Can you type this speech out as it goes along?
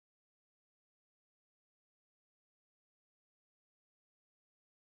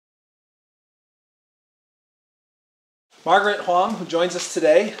Margaret Huang, who joins us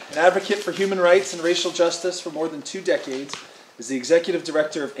today, an advocate for human rights and racial justice for more than 2 decades, is the Executive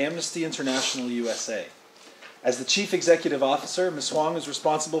Director of Amnesty International USA. As the Chief Executive Officer, Ms. Huang is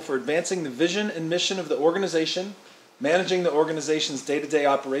responsible for advancing the vision and mission of the organization, managing the organization's day-to-day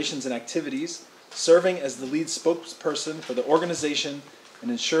operations and activities, serving as the lead spokesperson for the organization,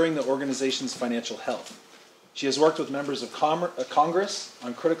 and ensuring the organization's financial health. She has worked with members of Congress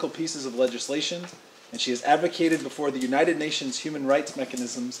on critical pieces of legislation, and she has advocated before the United Nations Human Rights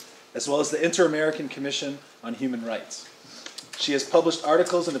Mechanisms, as well as the Inter-American Commission on Human Rights. She has published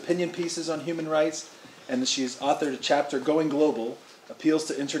articles and opinion pieces on human rights, and she has authored a chapter, Going Global, Appeals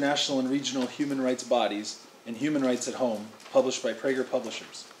to International and Regional Human Rights Bodies and Human Rights at Home, published by Prager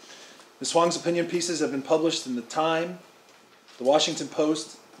Publishers. Ms. Huang's opinion pieces have been published in The Time, The Washington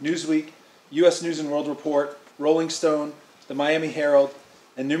Post, Newsweek, U.S. News & World Report, Rolling Stone, the Miami Herald,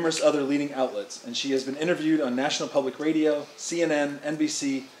 and numerous other leading outlets, and she has been interviewed on National Public Radio, CNN,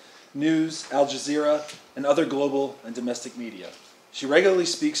 NBC, News, Al Jazeera, and other global and domestic media. She regularly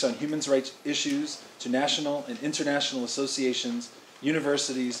speaks on human rights issues to national and international associations,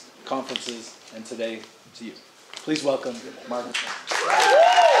 universities, conferences, and today to you. Please welcome Margaret.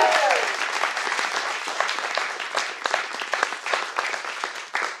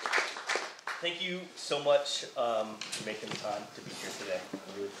 Thank you so much for making the time to be here today.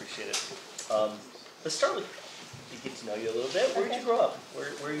 I really appreciate it. Let's start with get to know you a little bit. Where did you grow up? Where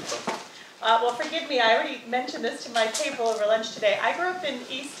are you from? Well, forgive me, I already mentioned this to my table over lunch today. I grew up in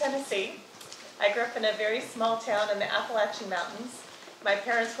East Tennessee. I grew up in a very small town in the Appalachian Mountains. My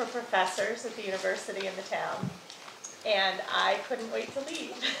parents were professors at the university in the town, and I couldn't wait to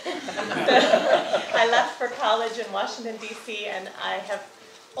leave. So I left for college in Washington, D.C., and I have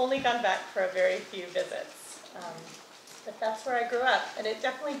only gone back for a very few visits. But that's where I grew up, and it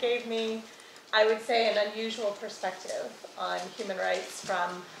definitely gave me, I would say, an unusual perspective on human rights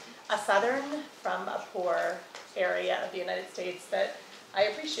from a southern, from a poor area of the United States that I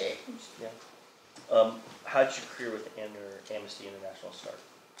appreciate. Yeah. How did your career with Amnesty International start?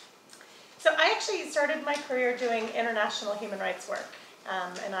 So I actually started my career doing international human rights work,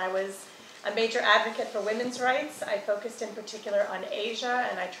 and I was a major advocate for women's rights. I focused in particular on Asia,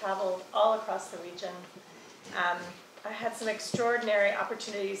 and I traveled all across the region. I had some extraordinary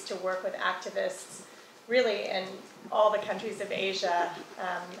opportunities to work with activists really in all the countries of Asia,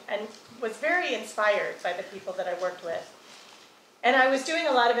 and was very inspired by the people that I worked with. And I was doing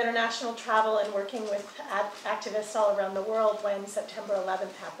a lot of international travel and working with activists all around the world when September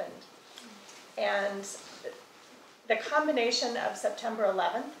 11th happened. And the combination of September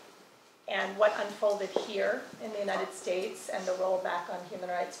 11th and what unfolded here in the United States and the rollback on human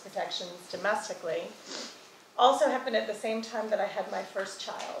rights protections domestically also happened at the same time that I had my first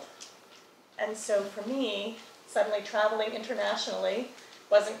child. And so for me, suddenly traveling internationally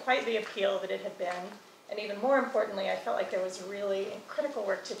wasn't quite the appeal that it had been. And even more importantly, I felt like there was really critical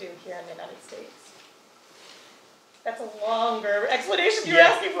work to do here in the United States. That's a longer explanation you were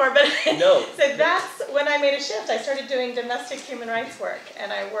asking for, but no. So that's when I made a shift. I started doing domestic human rights work,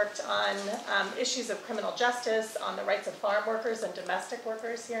 and I worked on issues of criminal justice, on the rights of farm workers and domestic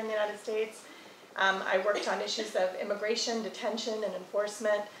workers here in the United States. I worked on issues of immigration, detention, and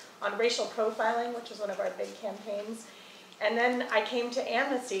enforcement, on racial profiling, which was one of our big campaigns. And then I came to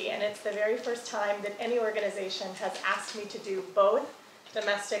Amnesty, and it's the very first time that any organization has asked me to do both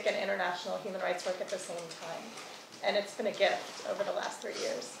domestic and international human rights work at the same time. And it's been a gift over the last 3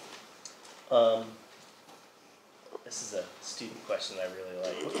 years. This is a student question I really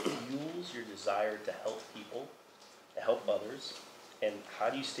like. What fuels your desire to help people, to help others, and how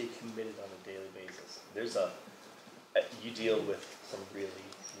do you stay committed on a daily basis? You deal with some really,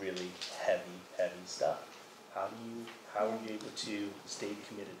 really heavy stuff. How are you able to stay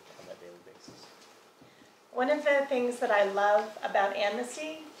committed on that daily basis? One of the things that I love about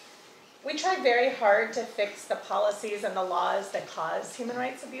Amnesty, we try very hard to fix the policies and the laws that cause human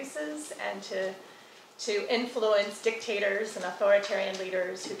rights abuses and to influence dictators and authoritarian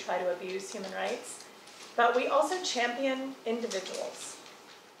leaders who try to abuse human rights. But we also champion individuals.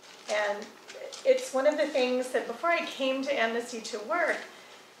 And it's one of the things that before I came to Amnesty to work,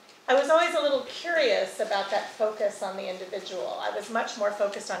 I was always a little curious about that focus on the individual. I was much more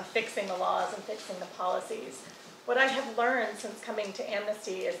focused on fixing the laws and fixing the policies. What I have learned since coming to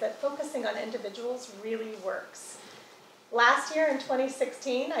Amnesty is that focusing on individuals really works. Last year in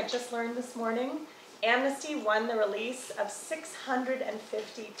 2016, I just learned this morning, Amnesty won the release of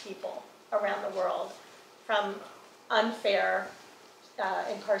 650 people around the world from unfair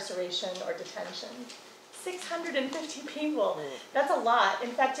incarceration or detention. 650 people. That's a lot.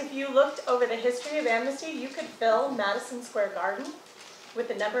 In fact, if you looked over the history of Amnesty, you could fill Madison Square Garden with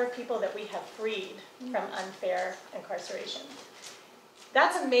the number of people that we have freed from unfair incarceration.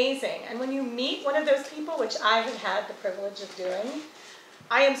 That's amazing. And when you meet one of those people, which I have had the privilege of doing,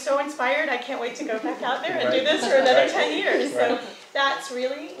 I am so inspired. I can't wait to go back out there and do this for another 10 years. So that's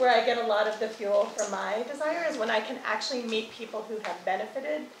really where I get a lot of the fuel for my desire, is when I can actually meet people who have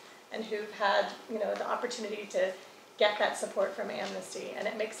benefited and who've had, the opportunity to get that support from Amnesty. And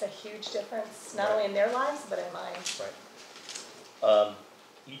it makes a huge difference, not only in their lives, but in mine. Right.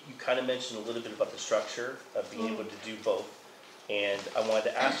 You kind of mentioned a little bit about the structure of being able to do both. And I wanted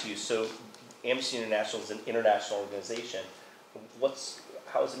to ask you, so Amnesty International is an international organization.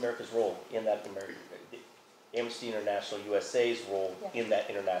 How is America's role in that Amnesty International USA's role in that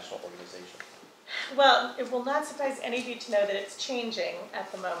international organization? Well, it will not surprise any of you to know that it's changing at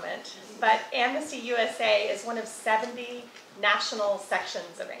the moment. But Amnesty USA is one of 70 national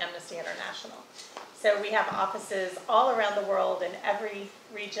sections of Amnesty International. So we have offices all around the world in every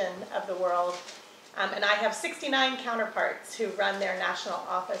region of the world. And I have 69 counterparts who run their national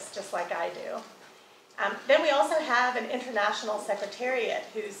office just like I do. Then we also have an international secretariat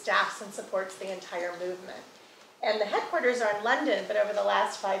who staffs and supports the entire movement. And the headquarters are in London, but over the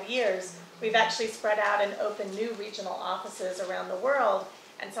last 5 years, we've actually spread out and opened new regional offices around the world.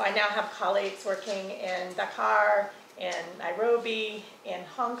 And so I now have colleagues working in Dakar, in Nairobi, in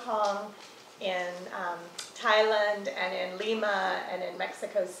Hong Kong, in Thailand, and in Lima, and in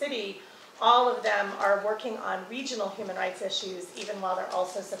Mexico City. All of them are working on regional human rights issues, even while they're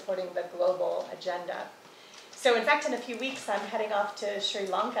also supporting the global agenda. So in fact, in a few weeks, I'm heading off to Sri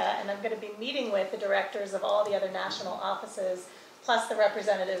Lanka, and I'm going to be meeting with the directors of all the other national offices, plus the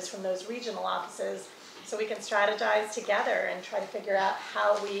representatives from those regional offices, so we can strategize together and try to figure out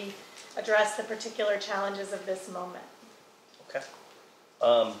how we address the particular challenges of this moment. Okay.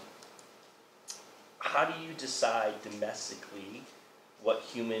 How do you decide domestically what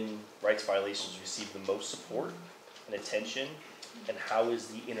human rights violations receive the most support and attention, and how is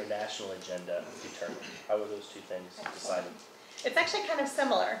the international agenda determined? How are those two things decided? It's actually kind of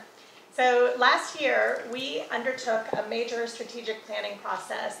similar. So last year, we undertook a major strategic planning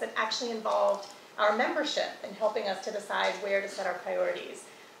process that actually involved our membership in helping us to decide where to set our priorities.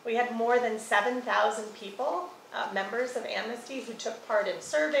 We had more than 7,000 people, members of Amnesty, who took part in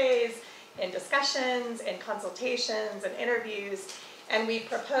surveys, in discussions, in consultations, and interviews. And we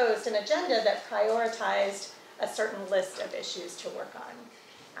proposed an agenda that prioritized a certain list of issues to work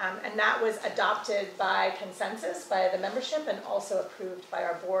on. And that was adopted by consensus by the membership and also approved by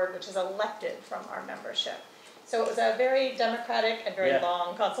our board, which is elected from our membership. So it was a very democratic and very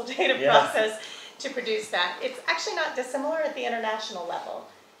long consultative process to produce that. It's actually not dissimilar at the international level.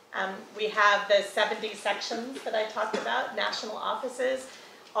 We have the 70 sections that I talked about, national offices,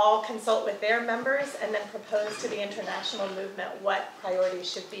 all consult with their members and then propose to the international movement what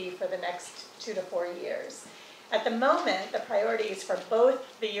priorities should be for the next 2 to 4 years. At the moment, the priorities for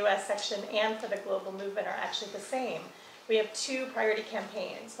both the US section and for the global movement are actually the same. We have 2 priority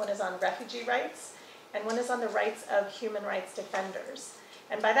campaigns. One is on refugee rights, and one is on the rights of human rights defenders.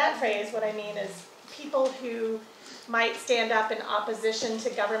 And by that phrase, what I mean is people who might stand up in opposition to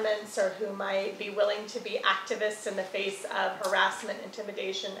governments or who might be willing to be activists in the face of harassment,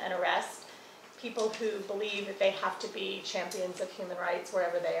 intimidation, and arrest. People who believe that they have to be champions of human rights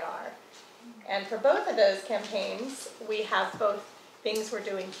wherever they are. And for both of those campaigns, we have both things we're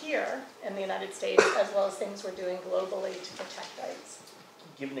doing here in the United States as well as things we're doing globally to protect rights.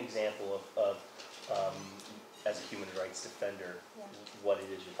 Give an example of as a human rights defender, what it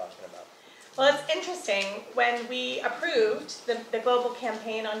is you're talking about. Well, it's interesting. When we approved the global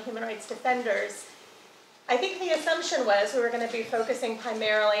campaign on human rights defenders, I think the assumption was we were going to be focusing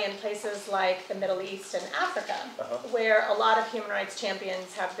primarily in places like the Middle East and Africa, where a lot of human rights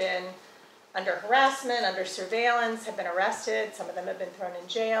champions have been under harassment, under surveillance, have been arrested. Some of them have been thrown in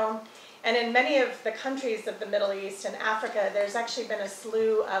jail. And in many of the countries of the Middle East and Africa, there's actually been a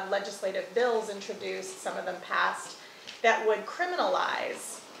slew of legislative bills introduced, some of them passed, that would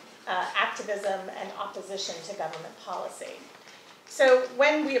criminalize activism and opposition to government policy. So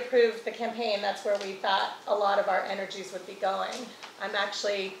when we approved the campaign, that's where we thought a lot of our energies would be going. I'm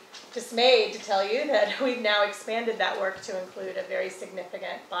actually dismayed to tell you that we've now expanded that work to include a very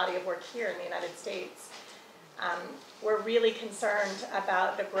significant body of work here in the United States. We're really concerned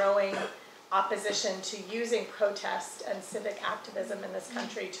about the growing opposition to using protest and civic activism in this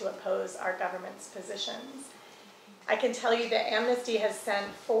country to oppose our government's positions. I can tell you that Amnesty has sent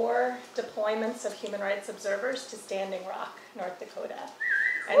 4 deployments of human rights observers to Standing Rock, North Dakota.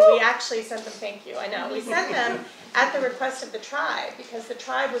 And we actually sent them, thank you, I know, we sent them at the request of the tribe because the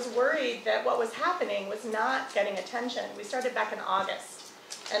tribe was worried that what was happening was not getting attention. We started back in August,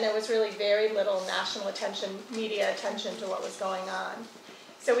 and there was really very little national attention, media attention to what was going on.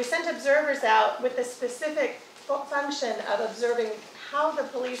 So we sent observers out with the specific function of observing how the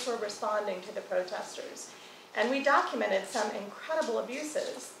police were responding to the protesters. And we documented some incredible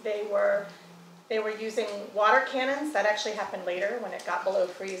abuses. They were using water cannons. That actually happened later when it got below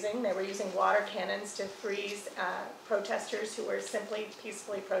freezing. They were using water cannons to freeze protesters who were simply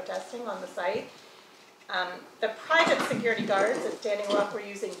peacefully protesting on the site. The private security guards at Standing Rock were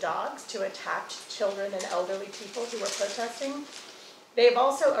using dogs to attack children and elderly people who were protesting. They've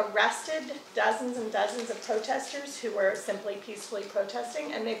also arrested dozens and dozens of protesters who were simply peacefully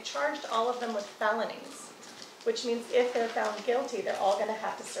protesting, and they've charged all of them with felonies, which means if they're found guilty, they're all going to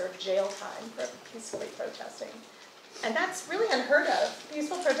have to serve jail time for peacefully protesting. And that's really unheard of.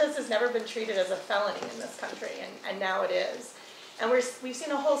 Peaceful protest has never been treated as a felony in this country, and now it is. And we've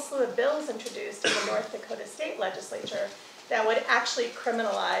seen a whole slew of bills introduced in the North Dakota state legislature that would actually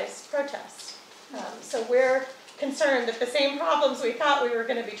criminalize protest. So we're concerned that the same problems we thought we were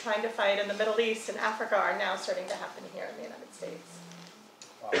going to be trying to fight in the Middle East and Africa are now starting to happen here in the United States.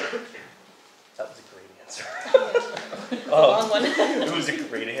 Wow. That was a great answer. A long one. It was a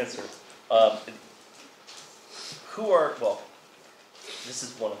great answer. Well, this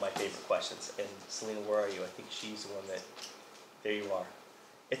is one of my favorite questions. And Selena, where are you? I think she's the one that, there you are.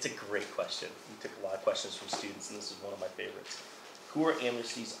 It's a great question. We took a lot of questions from students, and this is one of my favorites. Who are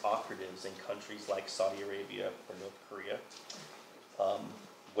Amnesty's operatives in countries like Saudi Arabia or North Korea,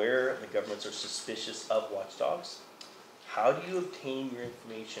 where the governments are suspicious of watchdogs? How do you obtain your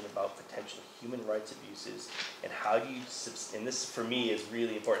information about potential human rights abuses, and how do you, and this for me is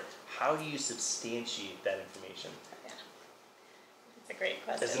really important, how do you substantiate that information? Yeah. It's a great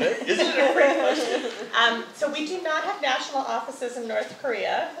question. Isn't it? Isn't it a great question? So we do not have national offices in North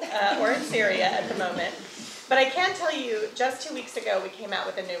Korea or in Syria at the moment. But I can tell you, just 2 weeks ago, we came out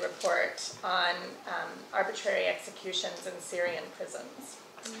with a new report on arbitrary executions in Syrian prisons.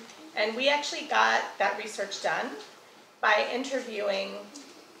 And we actually got that research done by interviewing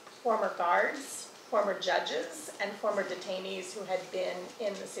former guards, former judges, and former detainees who had been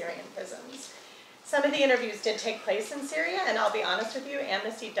in the Syrian prisons. Some of the interviews did take place in Syria, and I'll be honest with you,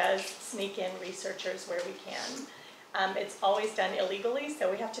 Amnesty does sneak in researchers where we can. It's always done illegally, so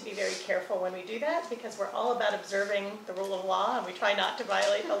we have to be very careful when we do that because we're all about observing the rule of law and we try not to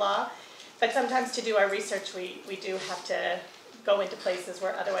violate the law. But sometimes to do our research, we do have to go into places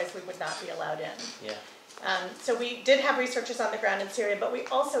where otherwise we would not be allowed in. Yeah. So we did have researchers on the ground in Syria, but we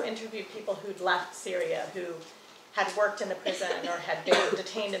also interviewed people who'd left Syria who had worked in the prison or had been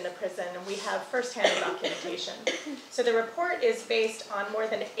detained in the prison, and we have firsthand documentation. So the report is based on more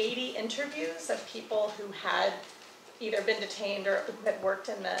than 80 interviews of people who had either been detained or had worked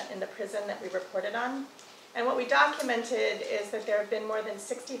in the prison that we reported on. And what we documented is that there have been more than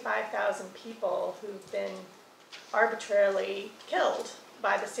 65,000 people who've been arbitrarily killed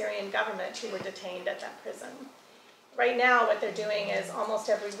by the Syrian government who were detained at that prison. Right now, what they're doing is almost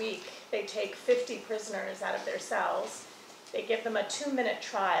every week, they take 50 prisoners out of their cells. They give them a 2-minute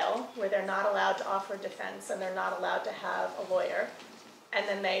trial where they're not allowed to offer defense and they're not allowed to have a lawyer. And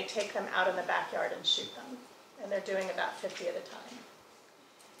then they take them out in the backyard and shoot them. And they're doing about 50 at a time.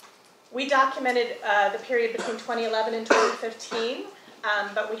 We documented the period between 2011 and 2015,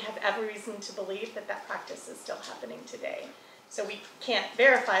 but we have every reason to believe that that practice is still happening today. So we can't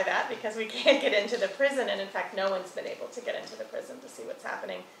verify that because we can't get into the prison, and in fact no one's been able to get into the prison to see what's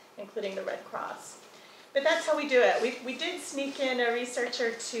happening, including the Red Cross. But that's how we do it. We did sneak in a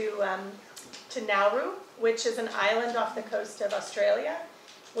researcher to Nauru, which is an island off the coast of Australia.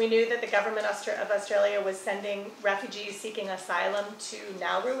 We knew that the government of Australia was sending refugees seeking asylum to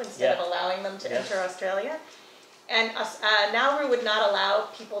Nauru instead of allowing them to enter Australia. And Nauru would not allow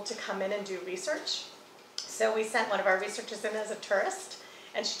people to come in and do research. So we sent one of our researchers in as a tourist,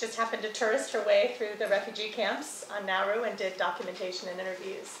 and she just happened to tourist her way through the refugee camps on Nauru and did documentation and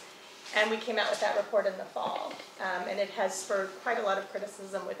interviews. And we came out with that report in the fall. And it has spurred quite a lot of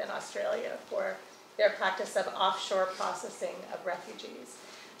criticism within Australia for their practice of offshore processing of refugees.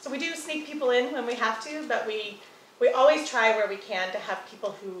 So we do sneak people in when we have to, but we always try where we can to have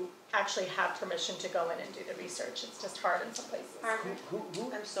people who actually have permission to go in and do the research. It's just hard in some places.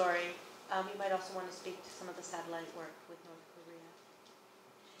 I'm sorry. You might also want to speak to some of the satellite work with North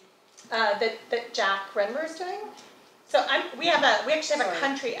Korea. That Jack Renmer is doing. So we actually have a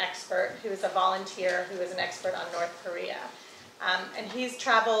country expert who is a volunteer who is an expert on North Korea. And he's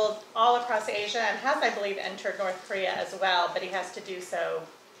traveled all across Asia and has, I believe, entered North Korea as well, but he has to do so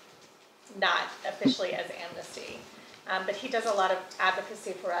not officially as Amnesty. But he does a lot of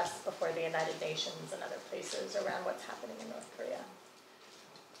advocacy for us before the United Nations and other places around what's happening in North Korea.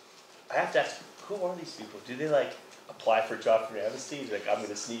 I have to ask, who are these people? Do they like apply for a job from Amnesty? Like, I'm going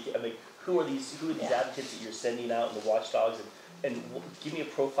to sneak it. I mean, who are these advocates that you're sending out and the watchdogs? And give me a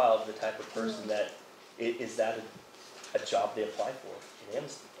profile of the type of person that is that a job they apply for in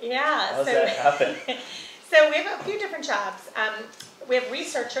Amnesty? Yeah. How does that happen? So we have a few different jobs. We have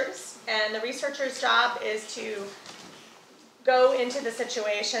researchers, and the researcher's job is to go into the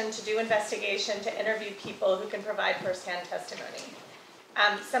situation, to do investigation, to interview people who can provide firsthand testimony.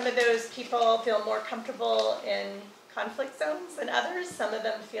 Some of those people feel more comfortable in conflict zones than others. Some of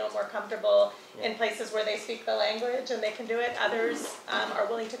them feel more comfortable in places where they speak the language and they can do it. Others are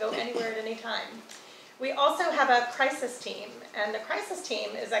willing to go anywhere at any time. We also have a crisis team, and the crisis team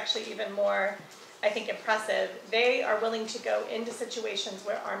is actually even more, I think, impressive. They are willing to go into situations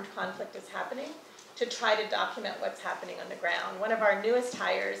where armed conflict is happening to try to document what's happening on the ground. One of our newest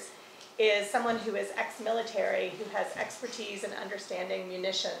hires is someone who is ex-military, who has expertise in understanding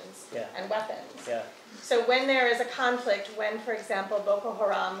munitions and weapons. Yeah. So when there is a conflict, when, for example, Boko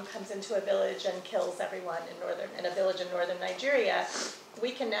Haram comes into a village and kills everyone in a village in northern Nigeria,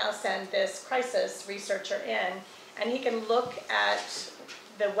 we can now send this crisis researcher in, and he can look at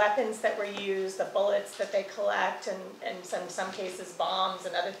the weapons that were used, the bullets that they collect, and in some cases bombs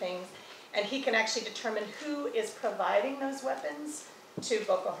and other things, and he can actually determine who is providing those weapons to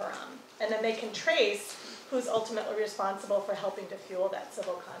Boko Haram. And then they can trace who's ultimately responsible for helping to fuel that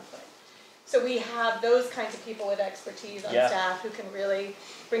civil conflict. So we have those kinds of people with expertise on staff who can really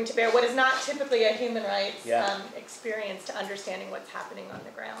bring to bear what is not typically a human rights experience to understanding what's happening on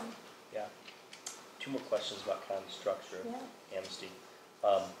the ground. Yeah. Two more questions about kind of the structure of Amnesty.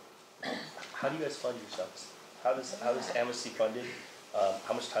 How do you guys fund yourselves? How does Amnesty funded?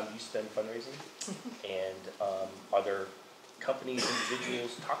 How much time do you spend fundraising? And are there companies,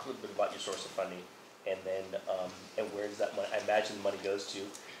 individuals? Talk a little bit about your source of funding, and then and where does that money? I imagine the money goes to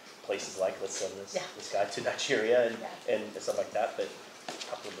places like, let's send this guy to Nigeria and stuff like that. But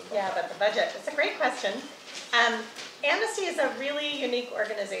talk a little bit about about the budget. It's a great question. Amnesty is a really unique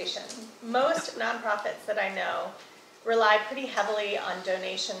organization. Most nonprofits that I know rely pretty heavily on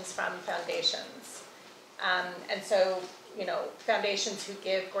donations from foundations, and so foundations who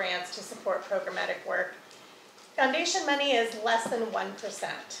give grants to support programmatic work. Foundation money is less than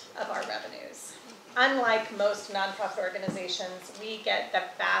 1% of our revenues. Unlike most nonprofit organizations, we get the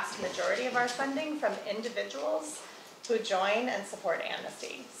vast majority of our funding from individuals who join and support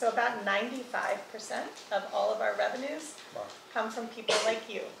Amnesty. So about 95% of all of our revenues come from people like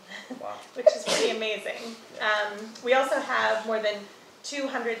you, which is pretty amazing. We also have more than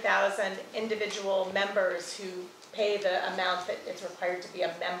 200,000 individual members who pay the amount that it's required to be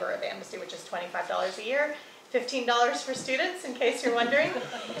a member of Amnesty, which is $25 a year. $15 for students, in case you're wondering.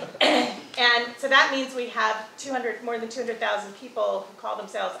 And so that means we have more than 200,000 people who call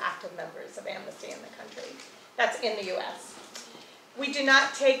themselves active members of Amnesty in the country. That's in the US. We do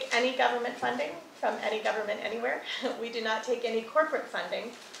not take any government funding from any government anywhere. We do not take any corporate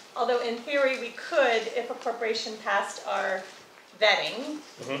funding, although in theory we could if a corporation passed our vetting,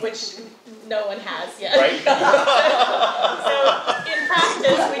 which no one has yet. Right. So in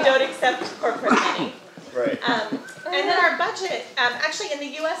practice, we don't accept corporate money. Right. And then our budget, actually in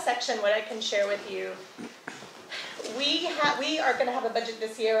the U.S. section, what I can share with you, we are going to have a budget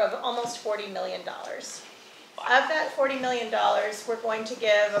this year of almost $40 million. Of that $40 million, we're going to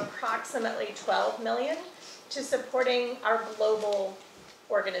give approximately $12 million to supporting our global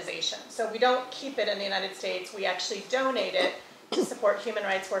organization. So we don't keep it in the United States. We actually donate it to support human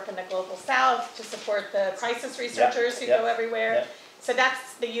rights work in the global south, to support the crisis researchers who go everywhere. So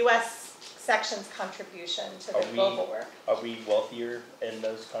that's the U.S. section's contribution to the global work. Are we wealthier in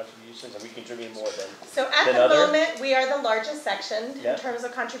those contributions? Are we contributing more than So at the moment, we are the largest section in terms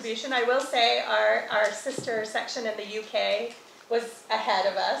of contribution. I will say our sister section in the UK was ahead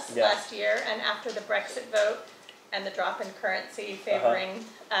of us last year, and after the Brexit vote and the drop in currency favoring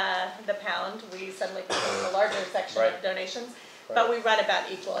the pound, we suddenly became the larger section of donations. But we run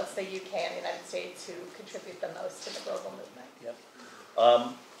about equal. It's the UK and the United States who contribute the most to the global movement. Yep.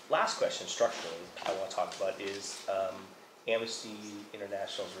 Last question, structurally, I want to talk about is Amnesty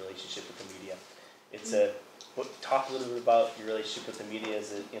International's relationship with the media. It's talk a little bit about your relationship with the media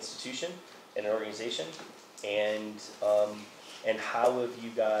as an institution and an organization, and how have you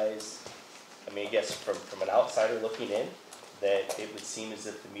guys? I mean, I guess from an outsider looking in, that it would seem as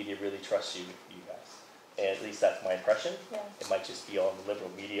if the media really trusts you guys, and at least that's my impression. Yeah. It might just be all the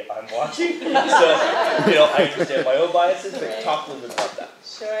liberal media I'm watching. So, I understand my own biases, but Right. talk a little bit about that.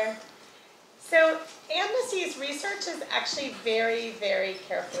 Sure. So Amnesty's research is actually very, very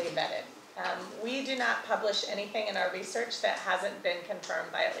carefully vetted. We do not publish anything in our research that hasn't been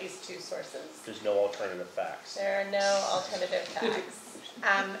confirmed by at least 2 sources. There's no alternative facts. There are no alternative facts.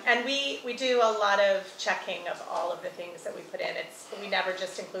 And we do a lot of checking of all of the things that we put in. We never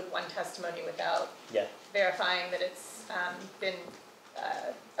just include one testimony without Yeah. verifying that it's been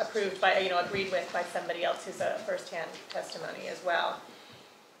approved by, agreed with by somebody else who's a first-hand testimony as well.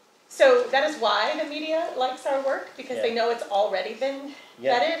 So that is why the media likes our work, because they know it's already been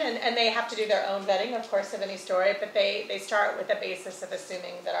vetted, and they have to do their own vetting, of course, of any story, but they start with the basis of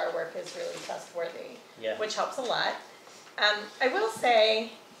assuming that our work is really trustworthy, which helps a lot. I will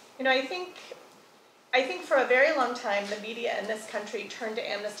say, I think for a very long time, the media in this country turned to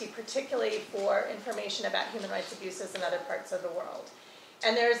Amnesty particularly for information about human rights abuses in other parts of the world.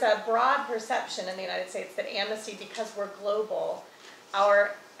 And there's a broad perception in the United States that Amnesty, because we're global,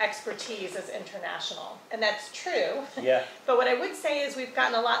 our expertise is international. And that's true. Yeah. But what I would say is we've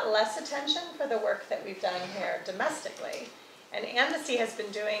gotten a lot less attention for the work that we've done here domestically. And Amnesty has been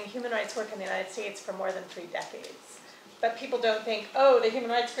doing human rights work in the United States for more than 3 decades. But people don't think, the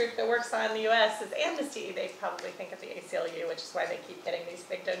human rights group that works on the U.S. is Amnesty. They probably think of the ACLU, which is why they keep getting these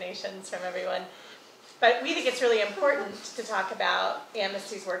big donations from everyone. But we think it's really important to talk about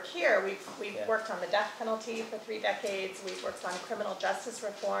Amnesty's work here. We've worked on the death penalty for 3 decades. We've worked on criminal justice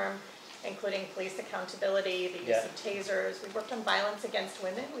reform, including police accountability, the use of tasers. We've worked on violence against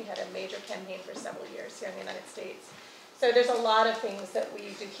women. We had a major campaign for several years here in the United States. So there's a lot of things that we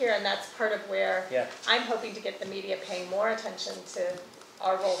do here, and that's part of where I'm hoping to get the media paying more attention to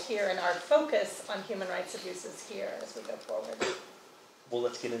our role here and our focus on human rights abuses here as we go forward. Well,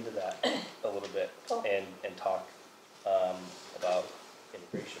 let's get into that a little bit and talk about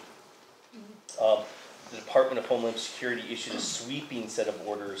immigration. The Department of Homeland Security issued a sweeping set of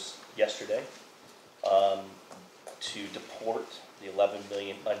orders yesterday to deport the 11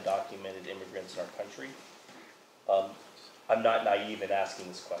 million undocumented immigrants in our country. I'm not naive in asking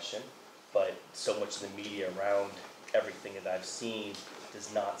this question, but so much of the media around everything that I've seen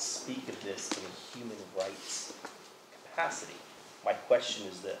does not speak of this in a human rights capacity. My question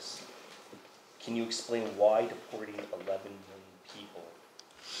is this: can you explain why deporting 11 million people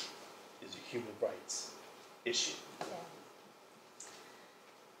is a human rights issue?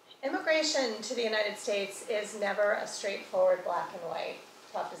 Immigration to the United States is never a straightforward black and white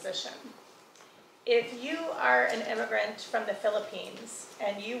proposition. If you are an immigrant from the Philippines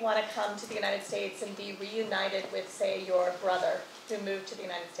and you want to come to the United States and be reunited with, say, your brother who moved to the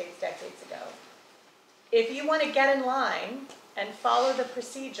United States decades ago, if you want to get in line and follow the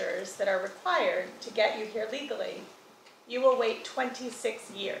procedures that are required to get you here legally, you will wait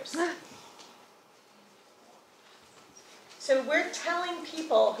 26 years. So we're telling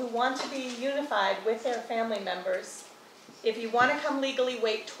people who want to be unified with their family members, if you want to come legally,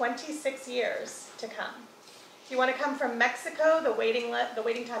 wait 26 years to come. If you want to come from Mexico, the waiting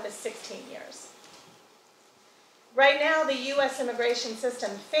time is 16 years. Right now, the U.S. immigration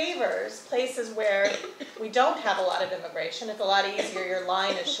system favors places where we don't have a lot of immigration. It's a lot easier, your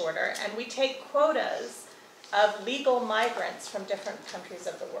line is shorter, and we take quotas of legal migrants from different countries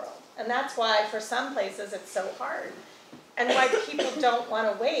of the world. And that's why, for some places, it's so hard. And why people don't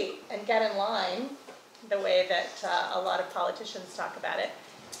want to wait and get in line the way that a lot of politicians talk about it,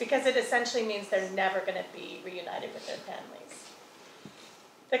 because it essentially means they're never going to be reunited with their families.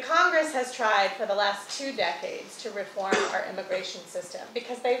 The Congress has tried for the last 2 decades to reform our immigration system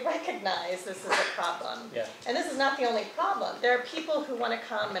because they recognize this is a problem. And this is not the only problem. There are people who want to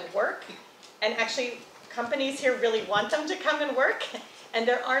come and work, and actually companies here really want them to come and work, and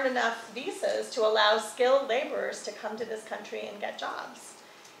there aren't enough visas to allow skilled laborers to come to this country and get jobs.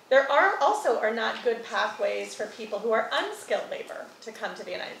 There are not good pathways for people who are unskilled labor to come to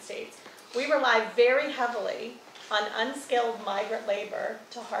the United States. We rely very heavily on unskilled migrant labor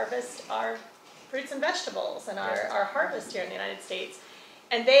to harvest our fruits and vegetables and our harvest here in the United States.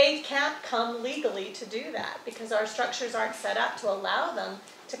 And they can't come legally to do that because our structures aren't set up to allow them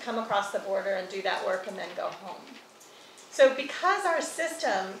to come across the border and do that work and then go home. So because our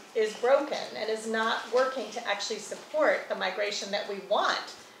system is broken and is not working to actually support the migration that we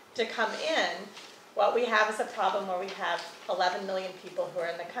want to come in, what we have is a problem where we have 11 million people who are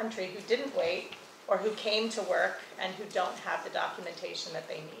in the country who didn't wait or who came to work and who don't have the documentation that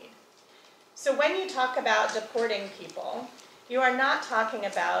they need. So when you talk about deporting people, you are not talking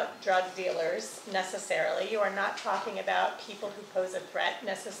about drug dealers necessarily. You are not talking about people who pose a threat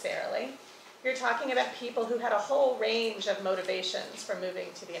necessarily. You're talking about people who had a whole range of motivations for moving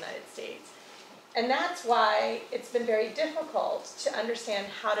to the United States. And that's why it's been very difficult to understand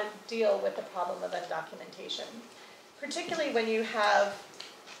how to deal with the problem of undocumentation, particularly when you have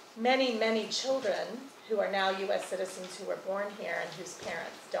many, many children who are now U.S. citizens who were born here and whose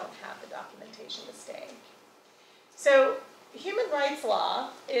parents don't have the documentation to stay. So human rights law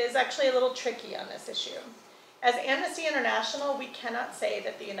is actually a little tricky on this issue. As Amnesty International, we cannot say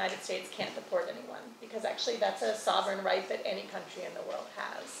that the United States can't deport anyone, because actually that's a sovereign right that any country in the world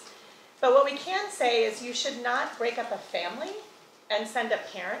has. But what we can say is you should not break up a family and send a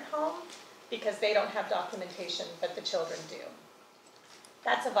parent home because they don't have documentation, but the children do.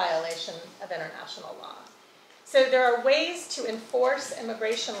 That's a violation of international law. So there are ways to enforce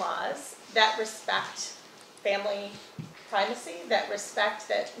immigration laws that respect family primacy, that respect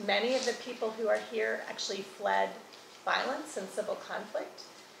that many of the people who are here actually fled violence and civil conflict.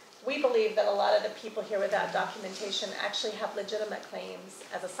 We believe that a lot of the people here without documentation actually have legitimate claims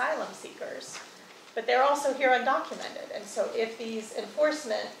as asylum seekers, but they're also here undocumented. And so if these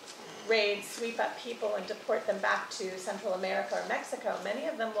enforcement raids sweep up people and deport them back to Central America or Mexico, many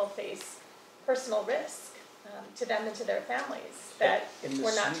of them will face personal risk to them and to their families that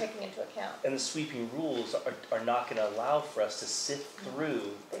we're not taking into account. And the sweeping rules are not going to allow for us to sift through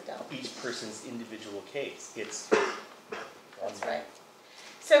each person's individual case. That's right.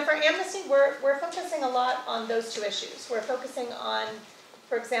 So for Amnesty, we're focusing a lot on those two issues. We're focusing on,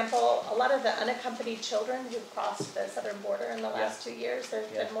 for example, a lot of the unaccompanied children who've crossed the southern border in the last 2 years. There's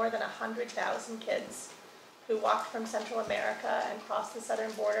been more than 100,000 kids who walked from Central America and crossed the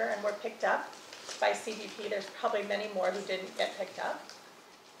southern border and were picked up by CBP. There's probably many more who didn't get picked up,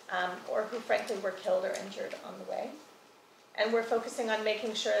 or who frankly were killed or injured on the way. And we're focusing on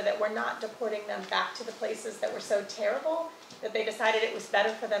making sure that we're not deporting them back to the places that were so terrible that they decided it was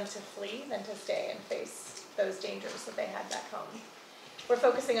better for them to flee than to stay and face those dangers that they had back home. We're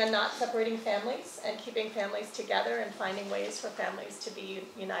focusing on not separating families and keeping families together and finding ways for families to be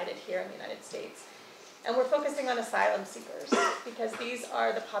united here in the United States. And we're focusing on asylum seekers because these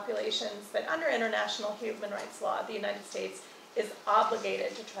are the populations that under international human rights law, the United States is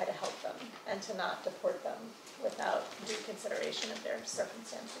obligated to try to help them and to not deport them without due consideration of their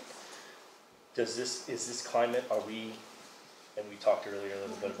circumstances. Is this climate, and we talked earlier a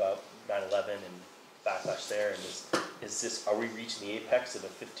little bit about 9/11 and backlash there, and are we reaching the apex of a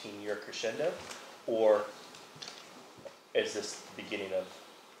 15-year crescendo, or is this the beginning of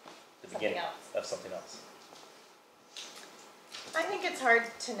something else? I think it's hard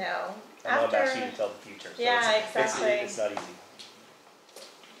to know. I know I'm asking you to tell the future. So exactly. It's not easy.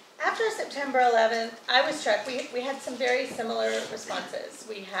 After September 11th, I was struck. We had some very similar responses.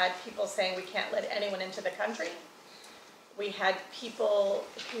 We had people saying we can't let anyone into the country. We had people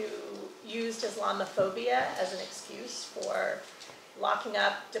who used Islamophobia as an excuse for locking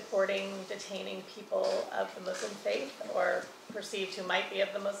up, deporting, detaining people of the Muslim faith or perceived who might be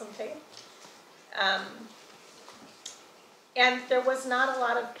of the Muslim faith. And there was not a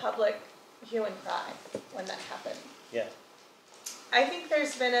lot of public hue and cry when that happened. Yeah. I think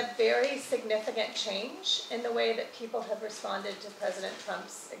there's been a very significant change in the way that people have responded to President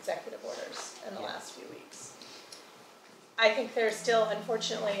Trump's executive orders in the last few weeks. I think there's still,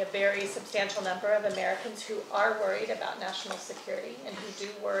 unfortunately, a very substantial number of Americans who are worried about national security and who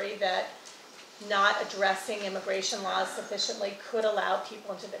do worry that not addressing immigration laws sufficiently could allow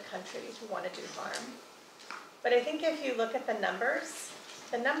people into the country who want to do harm. But I think if you look at the number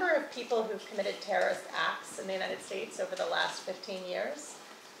of people who've committed terrorist acts in the United States over the last 15 years,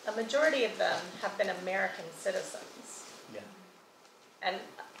 a majority of them have been American citizens. Yeah. And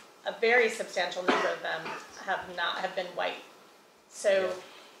a very substantial number of them have been white. So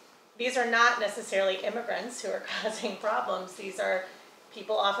these are not necessarily immigrants who are causing problems. These are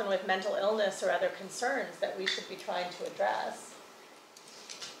people often with mental illness or other concerns that we should be trying to address.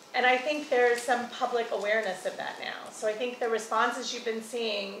 And I think there's some public awareness of that now. So I think the responses you've been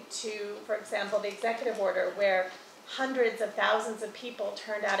seeing to, for example, the executive order where hundreds of thousands of people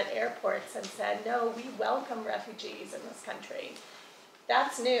turned out at airports and said, no, we welcome refugees in this country.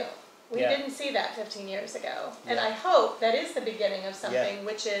 That's new. We didn't see that 15 years ago. And I hope that is the beginning of something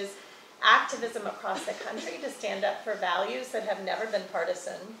which is activism across the country to stand up for values that have never been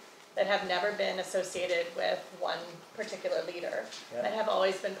partisan, that have never been associated with one particular leader, that have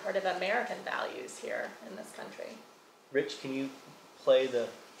always been part of American values here in this country. Rich, can you play the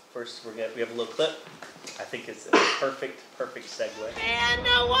first? We have a little clip. I think it's a perfect segue. Ban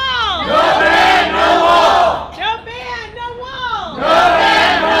no wall! No ban, no wall! No ban, no wall! No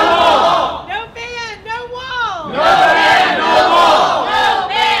ban, no wall! No ban, no wall! No ban, no wall! No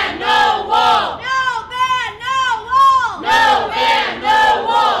ban, no wall!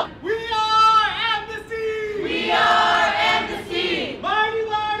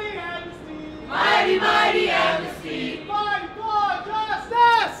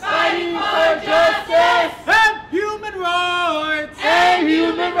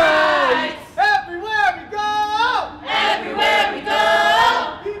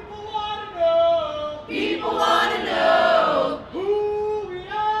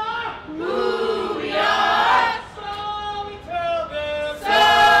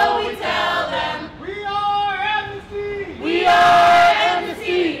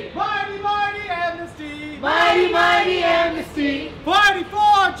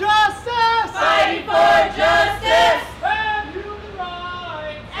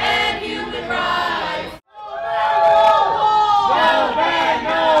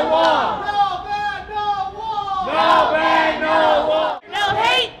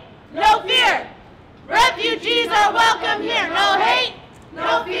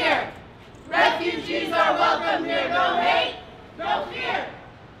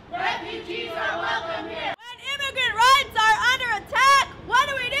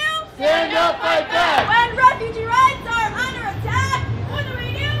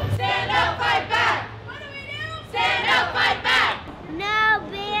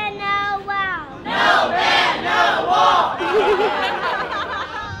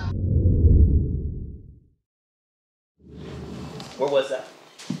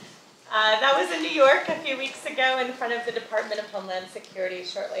 Security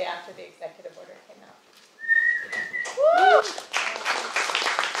shortly after the executive order came out. Woo!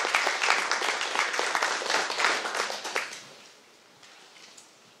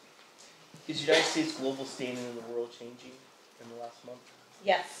 Is the United States' global standing in the world changing in the last month?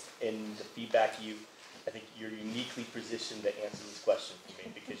 Yes. And the feedback I think you're uniquely positioned to answer this question for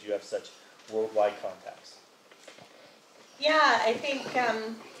me because you have such worldwide contacts. Yeah, I think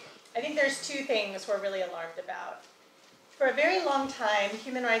there's two things we're really alarmed about. For a very long time,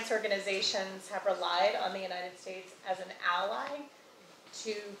 human rights organizations have relied on the United States as an ally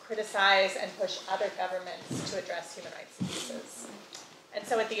to criticize and push other governments to address human rights abuses. And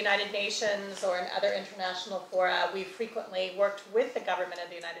so at the United Nations or in other international fora, we've frequently worked with the government of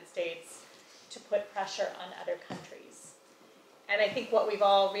the United States to put pressure on other countries. And I think what we've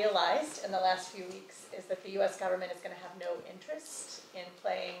all realized in the last few weeks is that the US government is going to have no interest in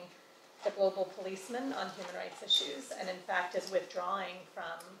playing the global policeman on human rights issues, and in fact is withdrawing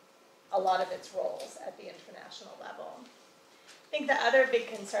from a lot of its roles at the international level. I think the other big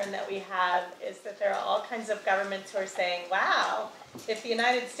concern that we have is that there are all kinds of governments who are saying, wow, if the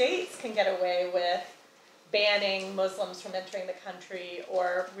United States can get away with banning Muslims from entering the country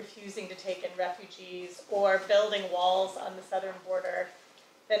or refusing to take in refugees or building walls on the southern border,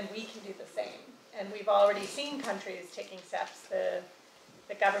 then we can do the same. And we've already seen countries taking steps. The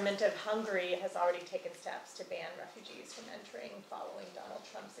government of Hungary has already taken steps to ban refugees from entering following Donald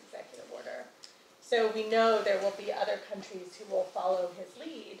Trump's executive order. So we know there will be other countries who will follow his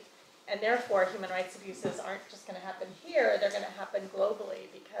lead, and therefore human rights abuses aren't just going to happen here, they're going to happen globally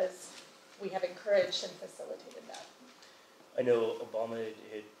because we have encouraged and facilitated that. I know Obama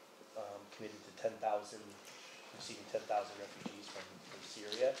had committed to receiving 10,000 refugees from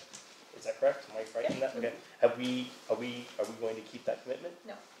Syria. Is that correct? Am I right in that? Okay. Are we going to keep that commitment?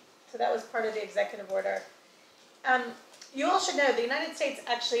 No. So that was part of the executive order. You all should know the United States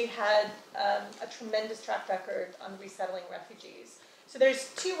actually had a tremendous track record on resettling refugees. So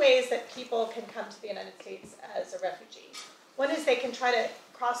there's two ways that people can come to the United States as a refugee. One is they can try to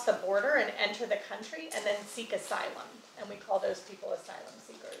cross the border and enter the country and then seek asylum, and we call those people asylum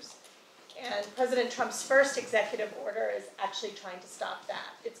seekers. And President Trump's first executive order is actually trying to stop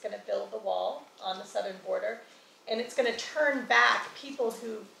that. It's going to build the wall on the southern border, and it's going to turn back people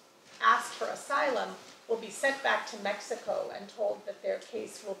who asked for asylum will be sent back to Mexico and told that their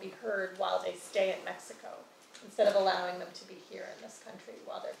case will be heard while they stay in Mexico, instead of allowing them to be here in this country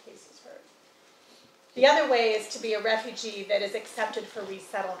while their case is heard. The other way is to be a refugee that is accepted for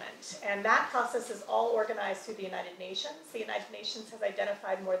resettlement, and that process is all organized through the United Nations. The United Nations has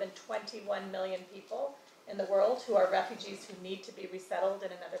identified more than 21 million people in the world who are refugees who need to be resettled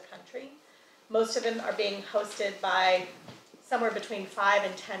in another country. Most of them are being hosted by somewhere between 5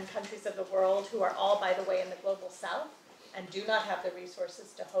 and 10 countries of the world who are all, by the way, in the global south and do not have the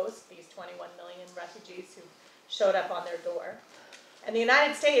resources to host these 21 million refugees who showed up on their door. And the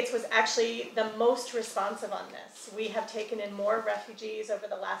United States was actually the most responsive on this. We have taken in more refugees over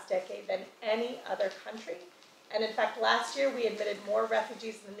the last decade than any other country. And in fact, last year we admitted more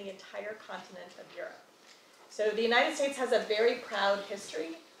refugees than the entire continent of Europe. So the United States has a very proud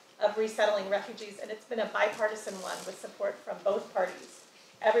history of resettling refugees, and it's been a bipartisan one with support from both parties.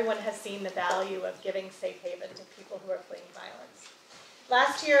 Everyone has seen the value of giving safe haven to people who are fleeing violence.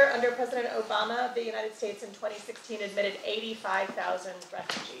 Last year, under President Obama, the United States in 2016 admitted 85,000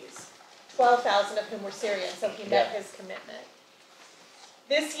 refugees, 12,000 of whom were Syrian, so he met his commitment.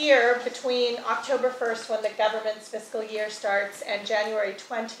 This year, between October 1st, when the government's fiscal year starts, and January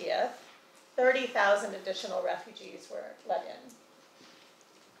 20th, 30,000 additional refugees were let in.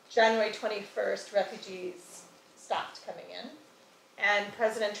 January 21st, refugees stopped coming in, and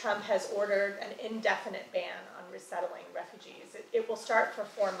President Trump has ordered an indefinite ban on resettling refugees. It will start for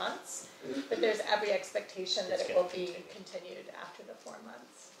 4 months, but there's every expectation that it will be continued after the 4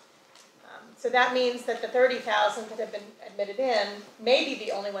 months. So that means that the 30,000 that have been admitted in may be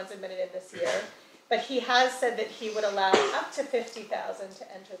the only ones admitted in this year, but he has said that he would allow up to 50,000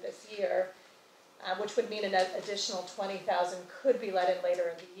 to enter this year, which would mean an additional 20,000 could be let in later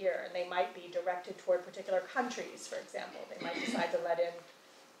in the year, and they might be directed toward particular countries, for example. They might decide to let in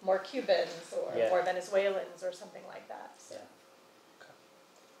more Cubans or more Venezuelans or something like that. So.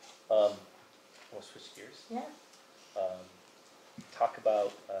 Yeah. Okay. We'll switch gears. Yeah. Talk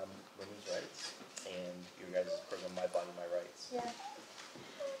about women's rights and your guys' program, My Body, My Rights. Yeah.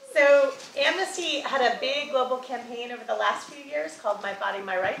 So Amnesty had a big global campaign over the last few years called My Body,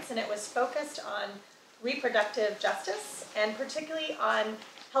 My Rights, and it was focused on reproductive justice and particularly on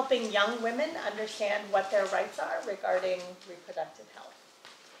helping young women understand what their rights are regarding reproductive health.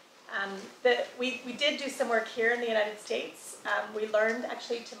 We did do some work here in the United States. We learned,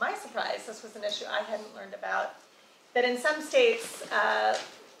 actually to my surprise, this was an issue I hadn't learned about, that in some states,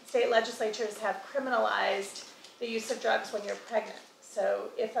 state legislatures have criminalized the use of drugs when you're pregnant. So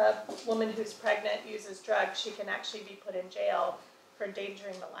if a woman who's pregnant uses drugs, she can actually be put in jail for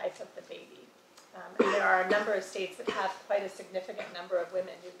endangering the life of the baby. And there are a number of states that have quite a significant number of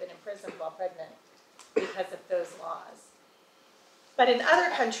women who've been imprisoned while pregnant because of those laws. But in other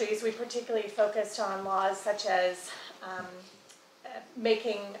countries, we particularly focused on laws such as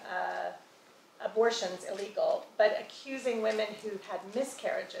making abortions illegal, but accusing women who've had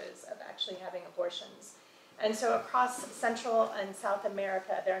miscarriages of actually having abortions. And so across Central and South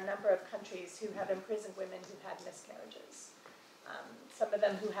America, there are a number of countries who have imprisoned women who've had miscarriages. Some of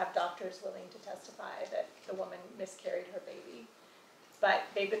them who have doctors willing to testify that the woman miscarried her baby. But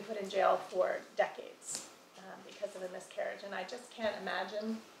they've been put in jail for decades because of a miscarriage. And I just can't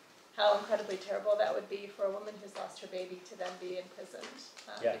imagine how incredibly terrible that would be for a woman who's lost her baby to then be imprisoned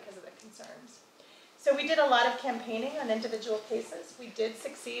because of the concerns. So we did a lot of campaigning on individual cases. We did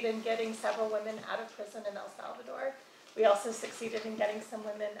succeed in getting several women out of prison in El Salvador. We also succeeded in getting some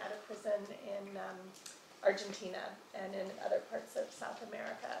women out of prison in Argentina and in other parts of South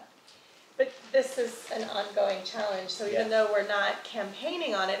America. But this is an ongoing challenge, so even though we're not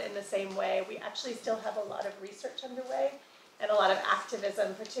campaigning on it in the same way, we actually still have a lot of research underway and a lot of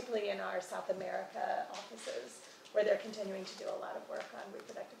activism, particularly in our South America offices, where they're continuing to do a lot of work on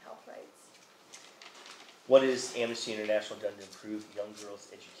reproductive health rights. What has Amnesty International done to improve young girls'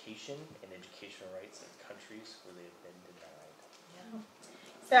 education and educational rights in countries where they have been denied? Yeah.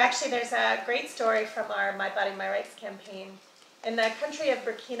 So actually there's a great story from our My Body, My Rights campaign. In the country of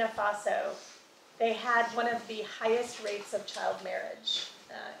Burkina Faso, they had one of the highest rates of child marriage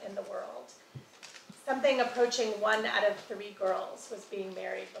in the world. Something approaching 1 out of 3 girls was being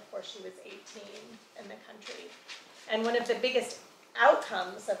married before she was 18 in the country. And one of the biggest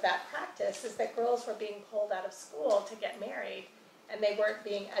outcomes of that practice is that girls were being pulled out of school to get married, and they weren't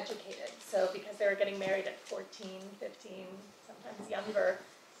being educated. So because they were getting married at 14, 15, sometimes younger,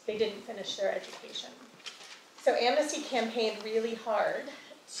 they didn't finish their education. So Amnesty campaigned really hard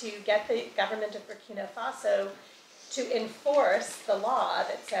to get the government of Burkina Faso to enforce the law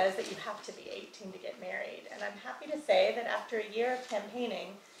that says that you have to be 18 to get married. And I'm happy to say that after a year of campaigning,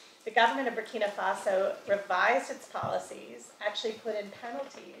 the government of Burkina Faso revised its policies, actually put in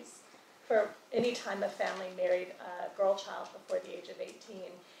penalties for any time a family married a girl child before the age of 18,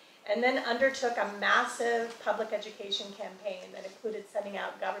 and then undertook a massive public education campaign that included sending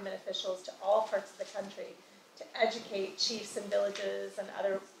out government officials to all parts of the country to educate chiefs and villages and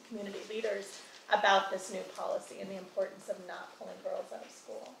other community leaders about this new policy and the importance of not pulling girls out of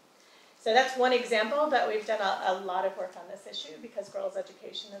school. So that's one example, but we've done a lot of work on this issue because girls'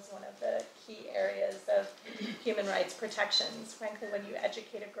 education is one of the key areas of human rights protections. Frankly, when you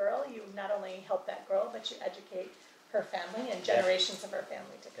educate a girl, you not only help that girl, but you educate her family and generations of her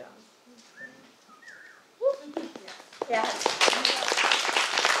family to come. Yeah.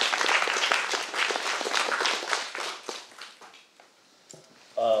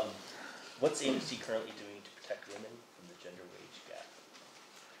 What's Amnesty currently doing to protect women from the gender wage gap?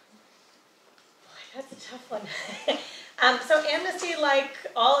 That's a tough one. So Amnesty, like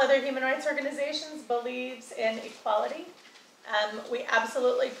all other human rights organizations, believes in equality. We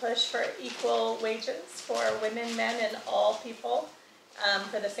absolutely push for equal wages for women, men, and all people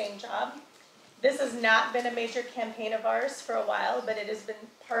for the same job. This has not been a major campaign of ours for a while, but it has been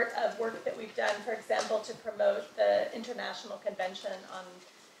part of work that we've done, for example, to promote the International Convention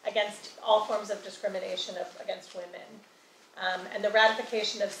against all forms of discrimination against women. And the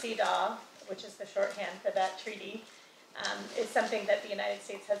ratification of CEDAW, which is the shorthand for that treaty, is something that the United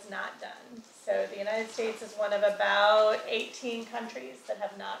States has not done. So the United States is one of about 18 countries that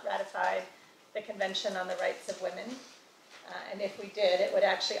have not ratified the Convention on the Rights of Women. And if we did, it would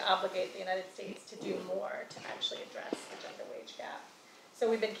actually obligate the United States to do more to actually address the gender wage gap. So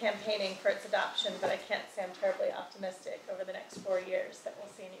we've been campaigning for its adoption, but I can't say I'm terribly optimistic over the next 4 years that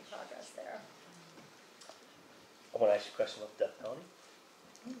we'll see any progress there. I want to ask you a question about the death penalty.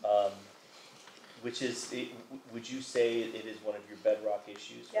 Would you say it is one of your bedrock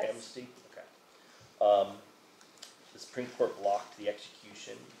issues for Amnesty? Okay. The Supreme Court blocked the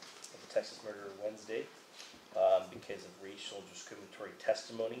execution of the Texas murderer Wednesday because of racial discriminatory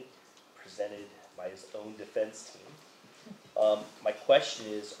testimony presented by his own defense team. My question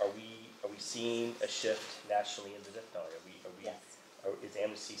is, are we seeing a shift nationally in the death penalty? Is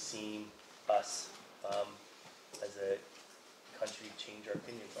Amnesty seeing us as a country change our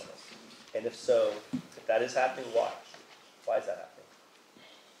opinions on this? And if so, if that is happening, why? Why is that happening?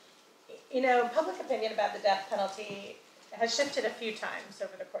 You know, public opinion about the death penalty has shifted a few times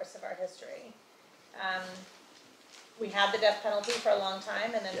over the course of our history. We had the death penalty for a long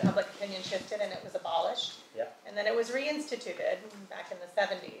time, and then public opinion shifted and it was abolished. Yeah. And then it was reinstituted back in the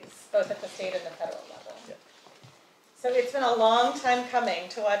 70s, both at the state and the federal level. Yeah. So it's been a long time coming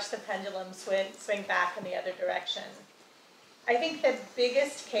to watch the pendulum swing back in the other direction. I think the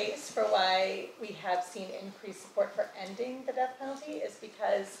biggest case for why we have seen increased support for ending the death penalty is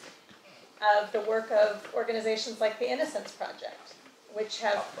because of the work of organizations like the Innocence Project, which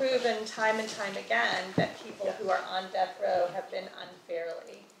have proven time and time again that people who are on death row have been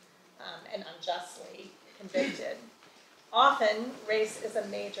unfairly and unjustly convicted. Often, race is a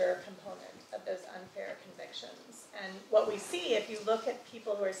major component of those unfair convictions. And what we see, if you look at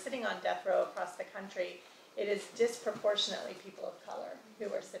people who are sitting on death row across the country, it is disproportionately people of color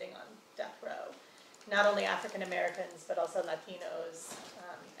who are sitting on death row. Not only African Americans, but also Latinos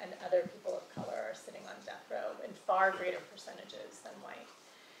and other people of color are sitting on death row in far greater percentages than white.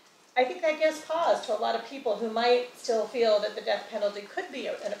 I think that gives pause to a lot of people who might still feel that the death penalty could be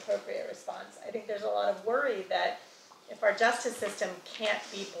an appropriate response. I think there's a lot of worry that if our justice system can't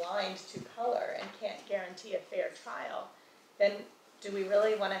be blind to color and can't guarantee a fair trial, then do we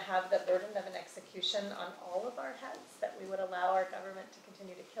really want to have the burden of an execution on all of our heads, that we would allow our government to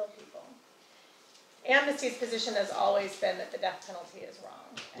continue to kill people? Amnesty's position has always been that the death penalty is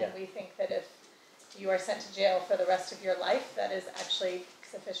wrong. And we think that if you are sent to jail for the rest of your life, that is actually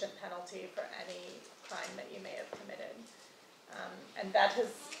sufficient penalty for any crime that you may have committed. And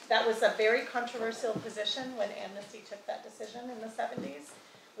that was a very controversial position when Amnesty took that decision in the 70s.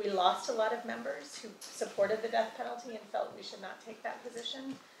 We lost a lot of members who supported the death penalty and felt we should not take that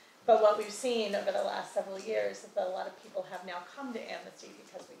position. But what we've seen over the last several years is that a lot of people have now come to Amnesty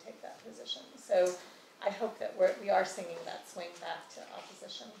because we take that position. So I hope that we are singing that swing back to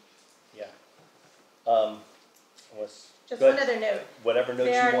opposition. Yeah. Just one other note. Whatever notes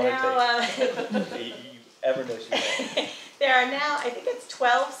you want to take. You ever notes you want. There are now, I think it's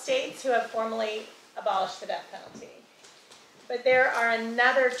 12 states who have formally abolished the death penalty. But there are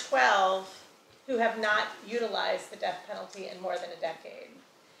another 12 who have not utilized the death penalty in more than a decade.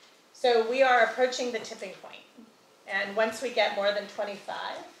 So we are approaching the tipping point. And once we get more than 25,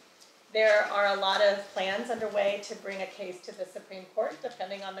 there are a lot of plans underway to bring a case to the Supreme Court,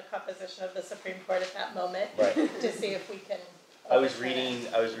 depending on the composition of the Supreme Court at that moment, to see if we can. I was reading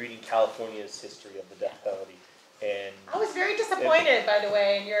California's history of the death penalty, and I was very disappointed, by the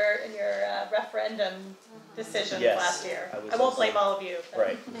way, in your referendum decision last year. I won't blame all of you.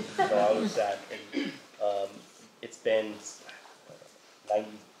 Right. No, I was sad. And, it's been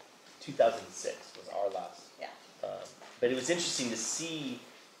 2006 was our last. Yeah. But it was interesting to see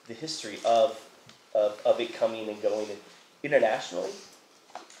the history of it coming and going internationally.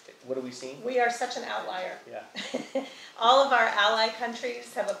 What are we seeing? We are such an outlier. Yeah. All of our ally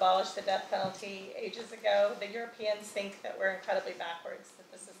countries have abolished the death penalty ages ago. The Europeans think that we're incredibly backwards,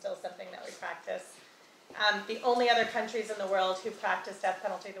 that this is still something that we practice. The only other countries in the world who practice death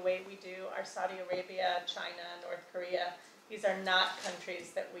penalty the way we do are Saudi Arabia, China, North Korea. These are not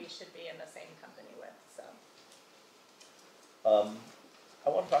countries that we should be in the same company with. So. I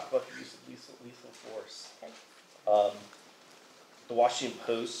want to talk about the use of lethal force. Okay. The Washington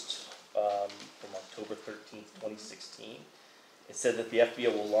Post from October 13th, 2016, it said that the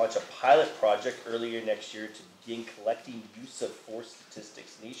FBI will launch a pilot project earlier next year to begin collecting use of force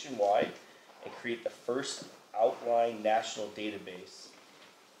statistics nationwide and create the first online national database.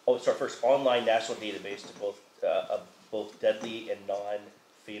 First online national database to both deadly and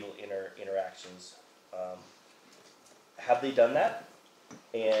non-fatal interactions. Have they done that?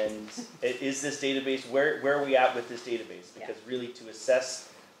 And is this database, where are we at with this database? Because really to assess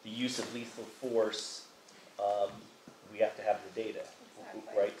the use of lethal force, we have to have the data,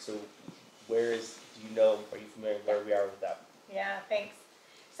 right? So are you familiar where we are with that? Yeah, thanks.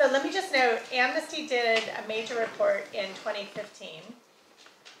 So let me just note, Amnesty did a major report in 2015.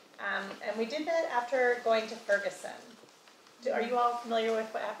 And we did that after going to Ferguson. Are you all familiar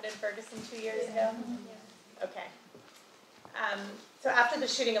with what happened in Ferguson 2 years ago? Yeah. Okay. So after the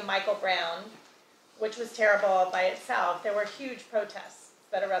shooting of Michael Brown, which was terrible by itself, there were huge protests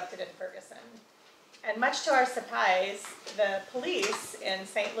that erupted in Ferguson. And much to our surprise, the police in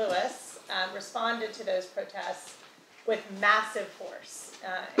St. Louis responded to those protests with massive force,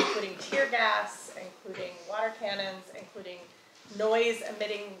 including tear gas, including water cannons, including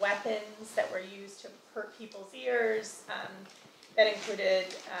noise-emitting weapons that were used to hurt people's ears, that included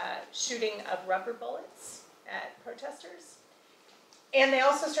shooting of rubber bullets at protesters. And they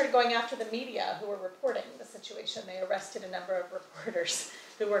also started going after the media who were reporting the situation. They arrested a number of reporters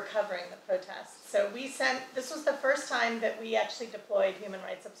who were covering the protests. So this was the first time that we actually deployed human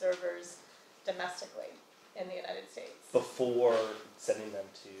rights observers domestically in the United States. Before sending them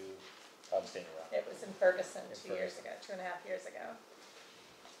to Standing Rock. It was in Ferguson 2.5 years ago.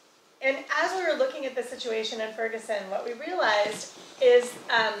 And as we were looking at the situation in Ferguson, what we realized is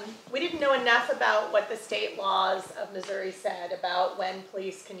we didn't know enough about what the state laws of Missouri said about when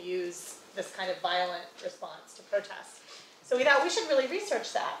police can use this kind of violent response to protests. So we thought we should really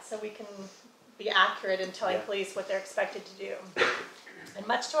research that so we can be accurate in telling police what they're expected to do. And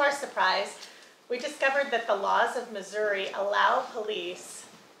much to our surprise, we discovered that the laws of Missouri allow police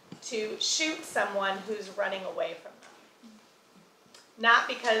to shoot someone who's running away from them. Not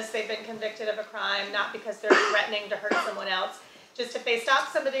because they've been convicted of a crime, not because they're threatening to hurt someone else. Just if they stop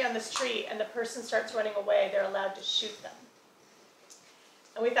somebody on the street and the person starts running away, they're allowed to shoot them.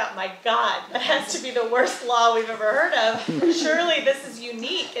 And we thought, my God, that has to be the worst law we've ever heard of. Surely this is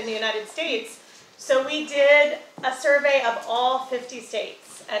unique in the United States. So we did a survey of all 50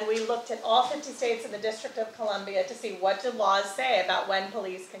 states. And we looked at all 50 states in the District of Columbia to see what do laws say about when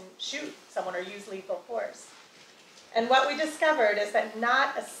police can shoot someone or use lethal force. And what we discovered is that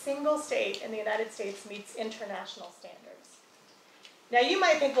not a single state in the United States meets international standards. Now you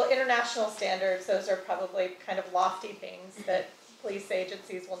might think, well, international standards, those are probably kind of lofty things that police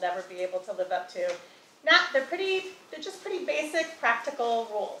agencies will never be able to live up to. They're just pretty basic, practical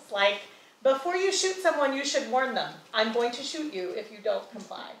rules. Like, before you shoot someone, you should warn them, I'm going to shoot you if you don't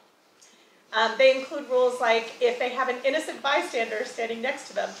comply. They include rules like, if they have an innocent bystander standing next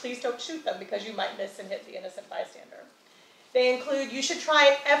to them, please don't shoot them because you might miss and hit the innocent bystander. They include, you should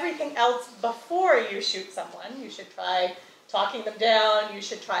try everything else before you shoot someone. You should try talking them down, you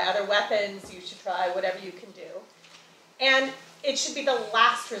should try other weapons, you should try whatever you can do. And it should be the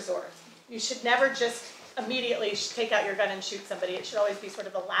last resort. You should never just immediately take out your gun and shoot somebody. It should always be sort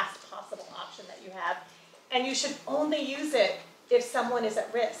of the last possible option that you have. And you should only use it if someone is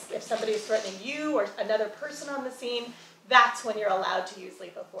at risk. If somebody is threatening you or another person on the scene, that's when you're allowed to use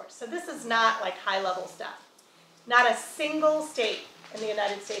lethal force. So this is not like high-level stuff. Not a single state in the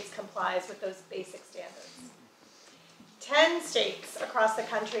United States complies with those basic standards. 10 states across the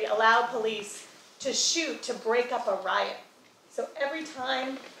country allow police to shoot to break up a riot. So every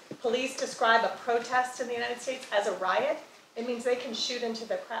time police describe a protest in the United States as a riot, it means they can shoot into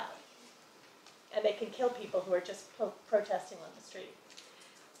the crowd. And they can kill people who are just protesting on the street.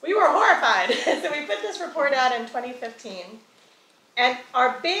 We were horrified. So we put this report out in 2015. And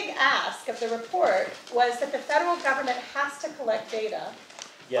our big ask of the report was that the federal government has to collect data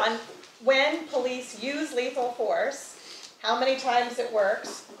on when police use lethal force, how many times it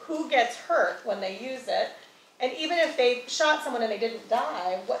works, who gets hurt when they use it, and even if they shot someone and they didn't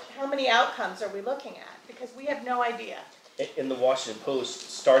die, how many outcomes are we looking at? Because we have no idea. In the Washington Post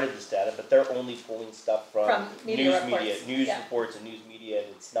started this data, but they're only pulling stuff from news reports and news media, and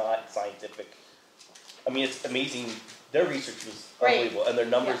it's not scientific. I mean, it's amazing. Their research was unbelievable, and their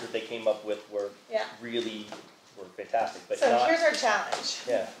numbers that they came up with were really fantastic. But so here's our challenge.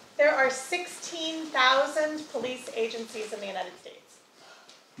 Yeah. There are 16,000 police agencies in the United States.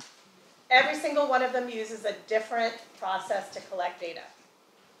 Every single one of them uses a different process to collect data.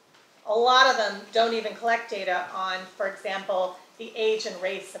 A lot of them don't even collect data on, for example, the age and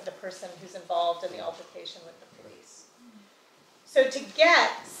race of the person who's involved in the altercation with the police. So to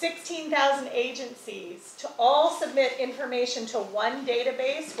get 16,000 agencies to all submit information to one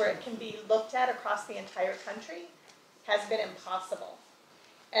database where it can be looked at across the entire country has been impossible.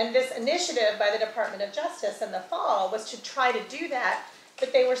 And this initiative by the Department of Justice in the fall was to try to do that,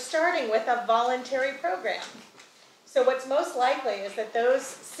 but they were starting with a voluntary program. So what's most likely is that those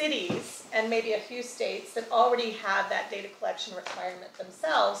cities, and maybe a few states that already have that data collection requirement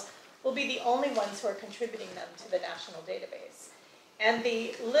themselves, will be the only ones who are contributing them to the national database. And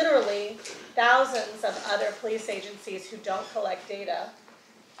the literally thousands of other police agencies who don't collect data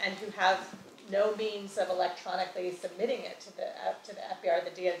and who have no means of electronically submitting it to the FBI or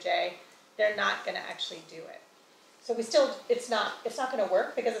the DOJ, they're not going to actually do it. So it's not going to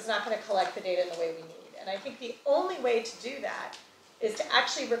work because it's not going to collect the data in the way we need. And I think the only way to do that is to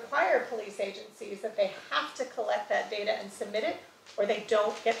actually require police agencies that they have to collect that data and submit it, or they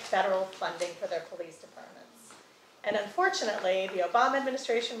don't get federal funding for their police departments. And unfortunately, the Obama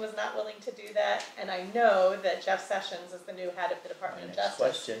administration was not willing to do that, and I know that Jeff Sessions, as the new head of the Department of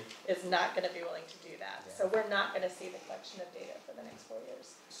Justice, is not going to be willing to do that. Yeah. So we're not going to see the collection of data for the next 4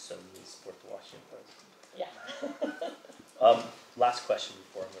 years. So we support the Washington Post. Yeah. Last question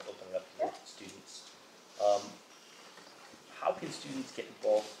before I'm going to open it up to the students. How can students get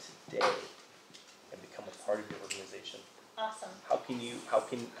involved today and become a part of your organization? Awesome. How can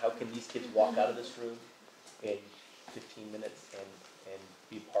these kids walk out of this room in 15 minutes and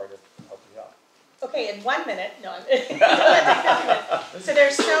be part of helping out? Okay, in 1 minute, no, so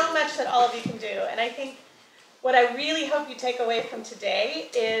there's so much that all of you can do, and I think what I really hope you take away from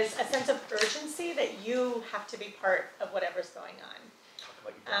today is a sense of urgency that you have to be part of whatever's going on. Talk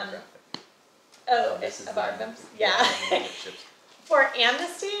about your demographic. Of our members? Yeah. For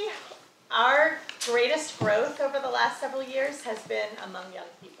Amnesty, our greatest growth over the last several years has been among young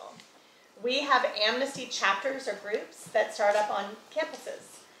people. We have Amnesty chapters or groups that start up on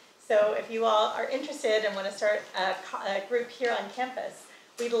campuses. So if you all are interested and want to start a group here on campus,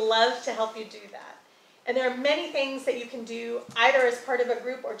 we'd love to help you do that. And there are many things that you can do either as part of a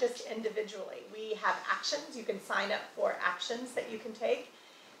group or just individually. We have actions. You can sign up for actions that you can take.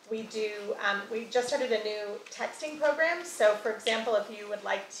 We just started a new texting program. So for example, if you would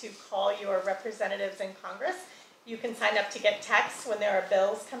like to call your representatives in Congress, you can sign up to get texts when there are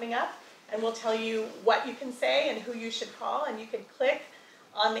bills coming up, and we'll tell you what you can say and who you should call, and you can click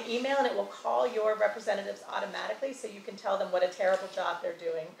on the email and it will call your representatives automatically, so you can tell them what a terrible job they're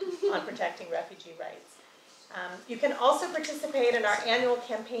doing on protecting refugee rights. You can also participate in our annual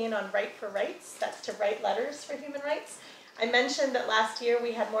campaign on Right for Rights. That's to write letters for human rights. I mentioned that last year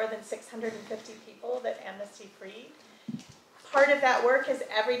we had more than 650 people that Amnesty freed. Part of that work is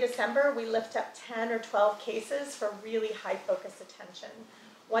every December we lift up 10 or 12 cases for really high focus attention.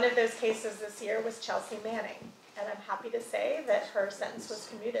 One of those cases this year was Chelsea Manning, and I'm happy to say that her sentence was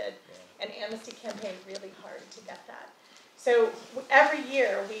commuted, and Amnesty campaigned really hard to get that. So every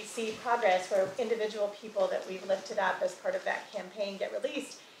year we see progress where individual people that we've lifted up as part of that campaign get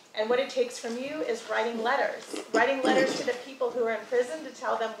released. And what it takes from you is writing letters to the people who are in prison to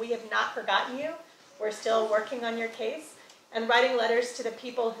tell them we have not forgotten you, we're still working on your case, and writing letters to the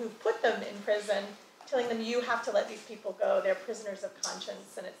people who put them in prison, telling them you have to let these people go, they're prisoners of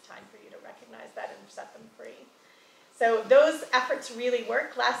conscience, and it's time for you to recognize that and set them free. So those efforts really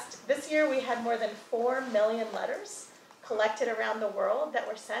work. This year we had more than 4 million letters collected around the world that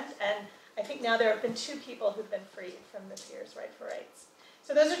were sent, and I think now there have been 2 people who've been freed from this year's Right for Rights.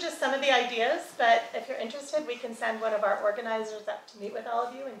 So those are just some of the ideas, but if you're interested, we can send one of our organizers up to meet with all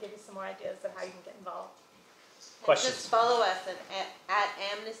of you and give you some more ideas of how you can get involved. Questions? Just follow us at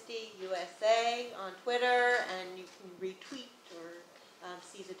Amnesty USA on Twitter, and you can retweet or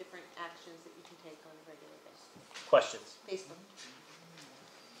see the different actions that you can take on a regular basis. Questions? Facebook.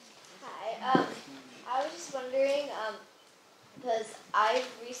 Hi, I was just wondering, because I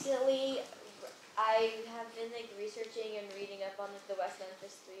have been like researching and reading up on like the West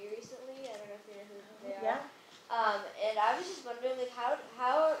Memphis 3 recently. I don't know if you know who they are. Yeah. And I was just wondering, like,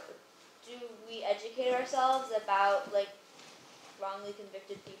 how do we educate ourselves about like wrongly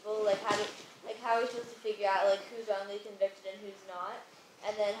convicted people? Like, how are we supposed to figure out like who's wrongly convicted and who's not?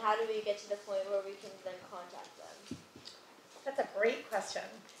 And then how do we get to the point where we can then contact them? That's a great question.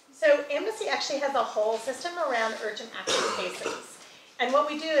 So Amnesty actually has a whole system around urgent action cases. And what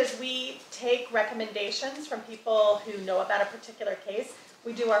we do is we take recommendations from people who know about a particular case.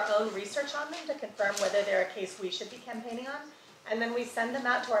 We do our own research on them to confirm whether they're a case we should be campaigning on. And then we send them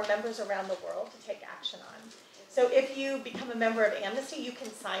out to our members around the world to take action on. So if you become a member of Amnesty, you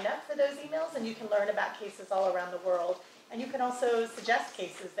can sign up for those emails and you can learn about cases all around the world. And you can also suggest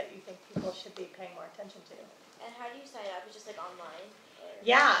cases that you think people should be paying more attention to. And how do you sign up? It's just like online?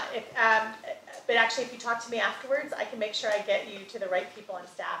 Yeah, but actually if you talk to me afterwards, I can make sure I get you to the right people on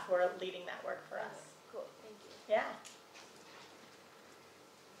staff who are leading that work for us. Cool, thank you. Yeah.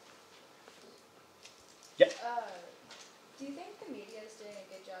 Yeah. Do you think the media is doing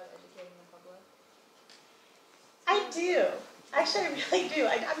a good job educating the public? I do. Actually, I really do.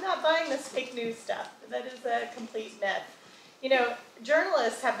 I'm not buying this fake news stuff. That is a complete myth. You know,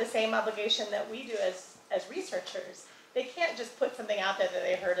 journalists have the same obligation that we do as researchers. They can't just put something out there that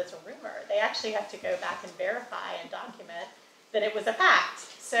they heard as a rumor. They actually have to go back and verify and document that it was a fact.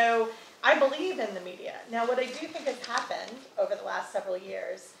 So I believe in the media. Now, what I do think has happened over the last several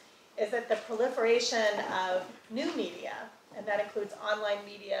years is that the proliferation of new media, and that includes online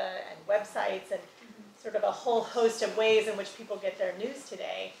media and websites and sort of a whole host of ways in which people get their news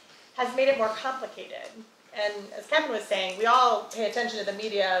today, has made it more complicated. And as Kevin was saying, we all pay attention to the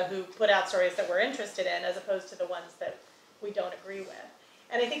media who put out stories that we're interested in as opposed to the ones that we don't agree with.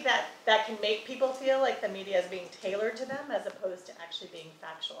 And I think that can make people feel like the media is being tailored to them as opposed to actually being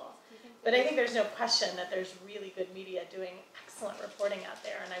factual. But I think there's no question that there's really good media doing excellent reporting out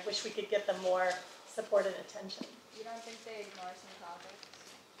there, and I wish we could get them more support and attention. You don't think they ignore some topics?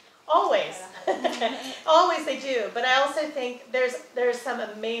 Always. Always they do. But I also think there's some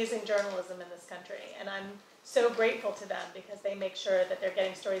amazing journalism in this country, and I'm so grateful to them because they make sure that they're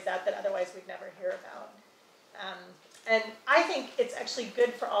getting stories out that otherwise we'd never hear about. And I think it's actually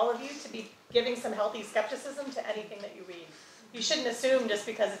good for all of you to be giving some healthy skepticism to anything that you read. You shouldn't assume just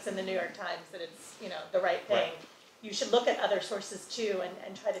because it's in the New York Times that it's, the right thing. Right. You should look at other sources too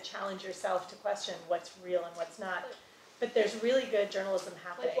and try to challenge yourself to question what's real and what's not. But there's really good journalism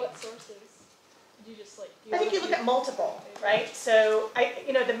happening. Like what sources? Did you just like? I think you look at multiple, right? So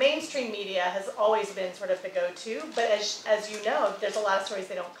the mainstream media has always been sort of the go-to, but as you know, there's a lot of stories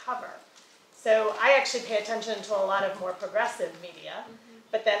they don't cover. So I actually pay attention to a lot of more progressive media,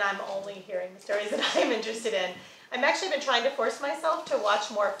 but then I'm only hearing the stories that I'm interested in. I've actually been trying to force myself to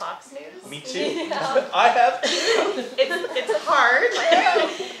watch more Fox News. Me too. I have too. It's hard,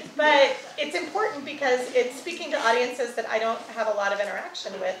 but it's important because it's speaking to audiences that I don't have a lot of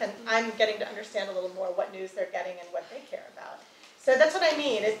interaction with, and I'm getting to understand a little more what news they're getting and what they care about. So that's what I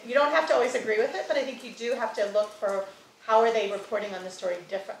mean. You don't have to always agree with it, but I think you do have to look for how are they reporting on the story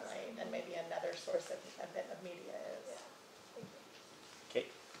differently than maybe another source of media is. Okay.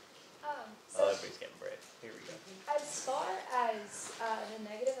 So Everybody's getting brave. Here we go. As far as the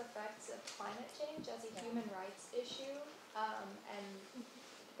negative effects of climate change as a human rights issue, and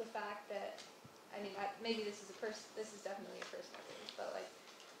the fact that, maybe this is definitely a personal thing, but like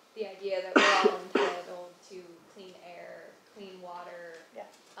the idea that we're all entitled to clean air, clean water,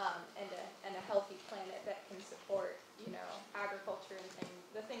 and a healthy planet that can support, agriculture and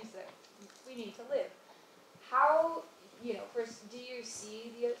the things that we need to live. How, first, do you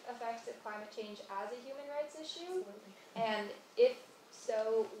see the effects of climate change as a human rights issue? Absolutely. And if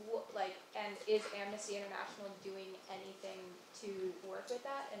so, and is Amnesty International doing anything to work with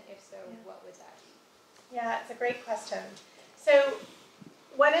that? And if so, what would that be? Yeah, it's a great question. So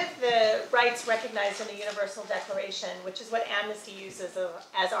one of the rights recognized in the Universal Declaration, which is what Amnesty uses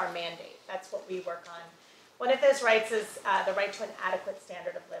as our mandate, that's what we work on. One of those rights is the right to an adequate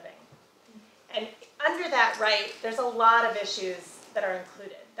standard of living. And under that right, there's a lot of issues that are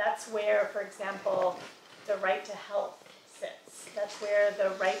included. That's where, for example, the right to health sits. That's where the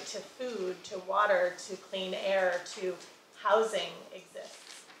right to food, to water, to clean air, to housing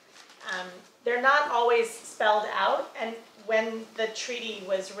exists. They're not always spelled out, and when the treaty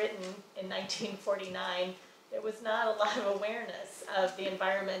was written in 1949, there was not a lot of awareness of the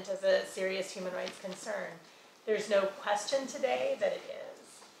environment as a serious human rights concern. There's no question today that it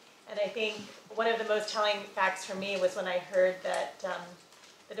is. And I think one of the most telling facts for me was when I heard that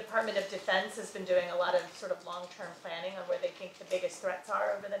the Department of Defense has been doing a lot of sort of long-term planning on where they think the biggest threats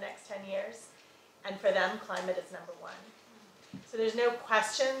are over the next 10 years. And for them, climate is number one. So there's no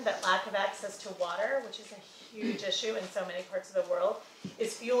question that lack of access to water, which is a huge issue in so many parts of the world,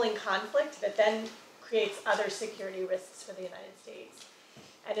 is fueling conflict that then creates other security risks for the United States.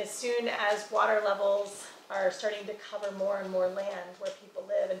 And as soon as water levels are starting to cover more and more land where people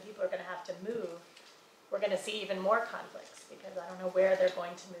live and people are going to have to move, we're going to see even more conflicts because I don't know where they're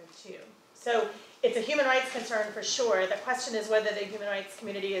going to move to. So it's a human rights concern for sure. The question is whether the human rights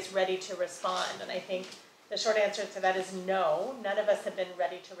community is ready to respond. And I think the short answer to that is no. None of us have been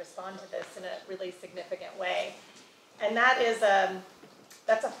ready to respond to this in a really significant way. And that's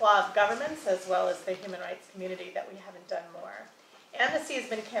a flaw of governments as well as the human rights community that we haven't done more. Amnesty has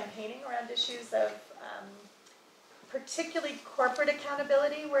been campaigning around issues of particularly corporate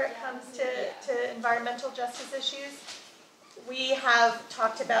accountability where it comes to environmental justice issues. We have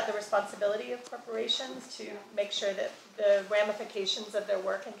talked about the responsibility of corporations to make sure that the ramifications of their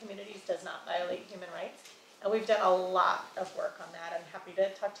work in communities does not violate human rights. And we've done a lot of work on that. I'm happy to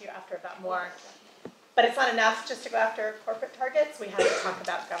talk to you after about more. But it's not enough just to go after corporate targets. We have to talk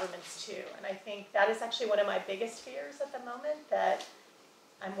about governments too. And I think that is actually one of my biggest fears at the moment, that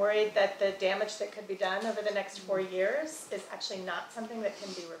I'm worried that the damage that could be done over the next 4 years is actually not something that can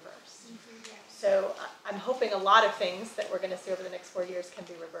be reversed. So I'm hoping a lot of things that we're going to see over the next 4 years can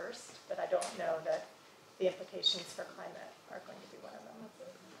be reversed, but I don't know that the implications for climate are going to be one of them.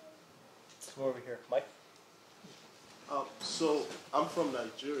 Come over here, Mike. So I'm from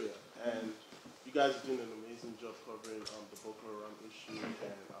Nigeria, and you guys are doing an amazing job covering the Boko Haram issue and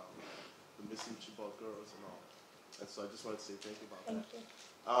the missing Chibok girls and all. And so I just wanted to say thank you about that. Thank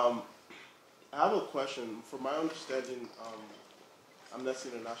you. I have a question. From my understanding, Amnesty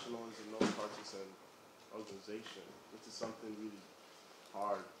International is a non-partisan organization, which is something really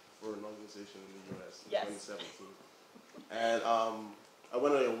hard for an organization in the U.S. in 2017. And I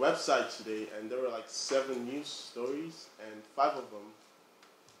went on your website today, and there were like 7 news stories, and 5 of them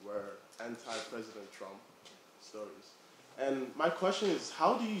were anti-President Trump stories. And my question is,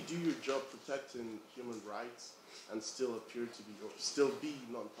 how do you do your job protecting human rights and still appear to be, or still be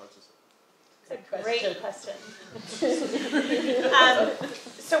non-partisan? That's a great question.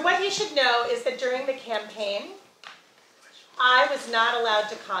 So what you should know is that during the campaign, I was not allowed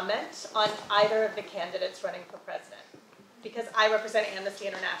to comment on either of the candidates running for president because I represent Amnesty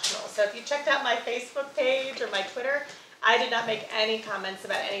International. So if you checked out my Facebook page or my Twitter, I did not make any comments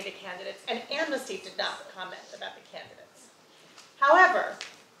about any of the candidates, and Amnesty did not comment about the candidates. However,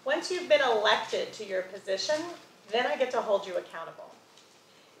 once you've been elected to your position, then I get to hold you accountable.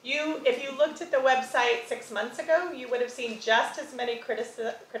 If you looked at the website 6 months ago, you would have seen just as many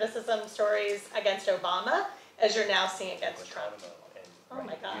criticism stories against Obama as you're now seeing against Trump. Oh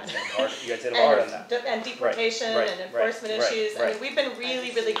my God. You guys hit hard on that. And deportation and enforcement issues. I mean, we've been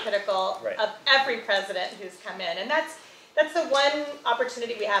really, really critical of every president who's come in. And that's the one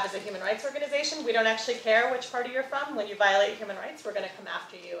opportunity we have as a human rights organization. We don't actually care which party you're from. When you violate human rights, we're going to come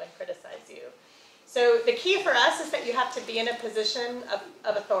after you and criticize you. So the key for us is that you have to be in a position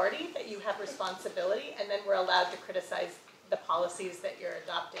of authority, that you have responsibility, and then we're allowed to criticize the policies that you're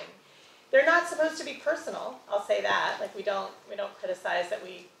adopting. They're not supposed to be personal, I'll say that. Like we don't criticize that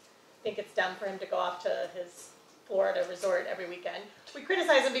we think it's dumb for him to go off to his Florida resort every weekend. We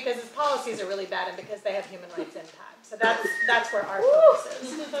criticize him because his policies are really bad and because they have human rights impact. So that's where our focus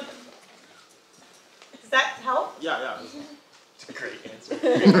is. Does that help? Yeah. It's a great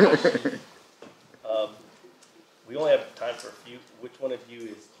answer. We only have time for a few. Which one of you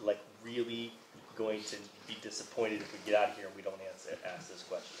is like really going to be disappointed if we get out of here and we don't ask this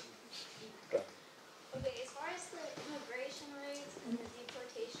question? Go. Okay, as far as the immigration rates and the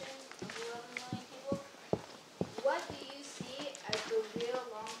deportation of 11 million people, what do you see as the real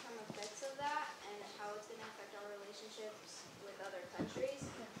long-term effects of that and how it's going to affect our relationships with other countries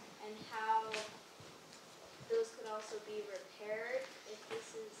and how those could also be repaired if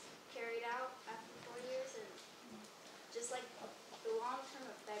this is carried out after 4 years and just like the long-term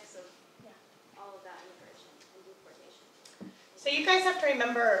effects of all of that immigration and deportation. So you guys have to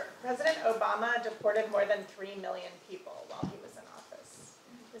remember, President Obama deported more than 3 million people while he was in office.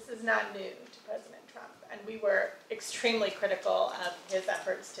 This is not new to President Trump, and we were extremely critical of his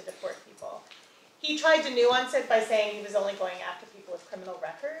efforts to deport people. He tried to nuance it by saying he was only going after people with criminal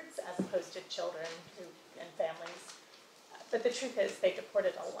records as opposed to children and families. But the truth is they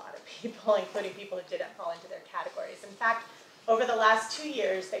deported a lot of people, including people who didn't fall into their categories. In fact, over the last 2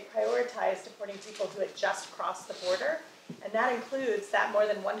 years, they prioritized deporting people who had just crossed the border, and that includes that more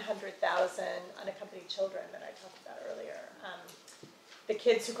than 100,000 unaccompanied children that I talked about earlier. The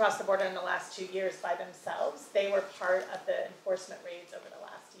kids who crossed the border in the last 2 years by themselves, they were part of the enforcement raids over the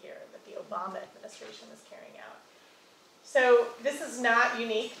last year that the Obama administration was carrying out. So this is not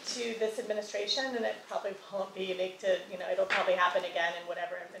unique to this administration, and it probably won't be unique to, it'll probably happen again in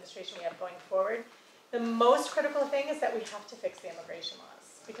whatever administration we have going forward. The most critical thing is that we have to fix the immigration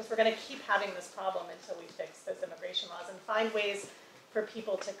laws, because we're going to keep having this problem until we fix those immigration laws and find ways for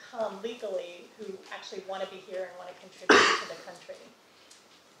people to come legally who actually want to be here and want to contribute to the country.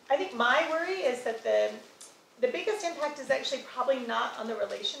 I think my worry is that the biggest impact is actually probably not on the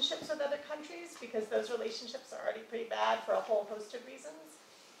relationships with other countries, because those relationships are already pretty bad for a whole host of reasons.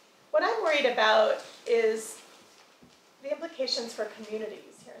 What I'm worried about is the implications for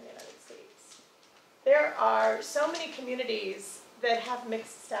communities here in the United States. There are so many communities that have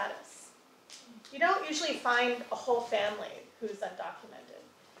mixed status. You don't usually find a whole family who's undocumented.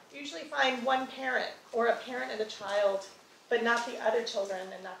 You usually find one parent or a parent and a child, but not the other children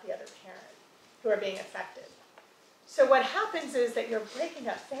and not the other parent who are being affected. So what happens is that you're breaking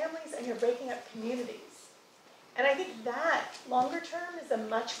up families and you're breaking up communities. And I think that, longer term, is a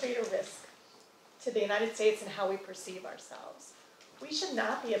much greater risk to the United States and how we perceive ourselves. We should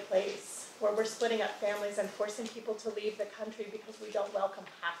not be a place where we're splitting up families and forcing people to leave the country because we don't welcome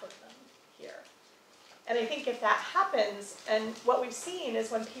half of them here. And I think if that happens, and what we've seen is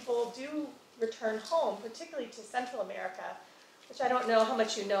when people do return home, particularly to Central America, which I don't know how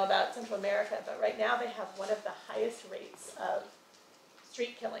much you know about Central America, but right now they have one of the highest rates of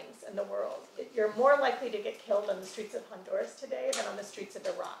street killings in the world. You're more likely to get killed on the streets of Honduras today than on the streets of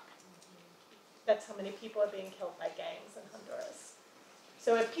Iraq. That's how many people are being killed by gangs in Honduras.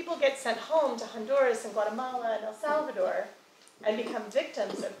 So if people get sent home to Honduras and Guatemala and El Salvador and become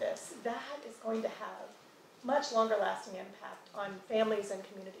victims of this, that is going to have much longer lasting impact on families and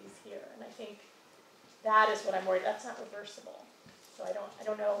communities here. And I think that is what I'm worried. That's not reversible. So I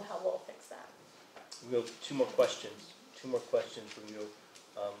don't know how we'll fix that. We'll go two more questions. We'll go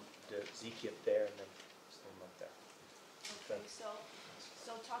to Zeke up there and then someone up there. Okay, so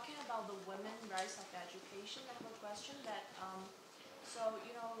talking about the women's rights of education, I have a question that,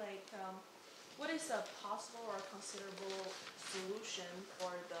 what is a possible or considerable solution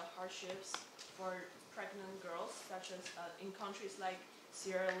for the hardships for pregnant girls, such as in countries like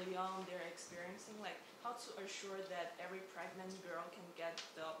Sierra Leone, they're experiencing, like how to assure that every pregnant girl can get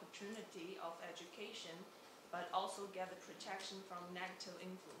the opportunity of education, but also get the protection from negative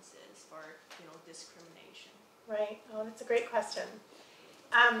influences for, discrimination. Right. Oh, that's a great question.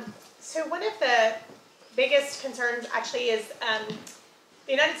 So one of the biggest concerns actually is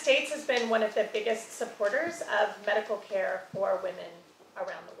the United States has been one of the biggest supporters of medical care for women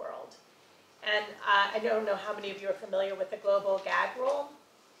around the world. And I don't know how many of you are familiar with the global gag rule.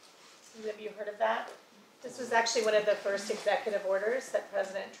 Have you heard of that? This was actually one of the first executive orders that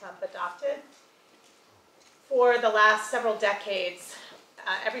President Trump adopted. For the last several decades,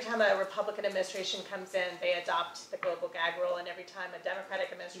 every time a Republican administration comes in, they adopt the global gag rule, and every time a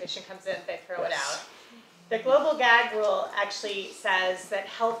Democratic administration comes in, they throw it out. The global gag rule actually says that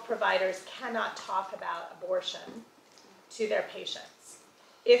health providers cannot talk about abortion to their patients.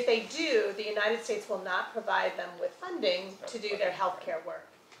 If they do, the United States will not provide them with funding to do their healthcare work.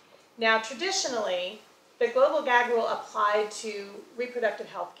 Now, traditionally, the global gag rule applied to reproductive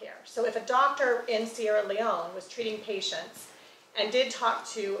health care. So if a doctor in Sierra Leone was treating patients and did talk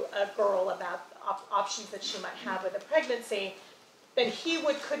to a girl about options that she might have with a pregnancy, then he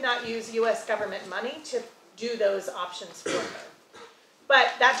could not use U.S. government money to do those options for her.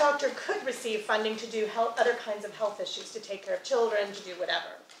 But that doctor could receive funding to do other kinds of health issues, to take care of children, to do whatever.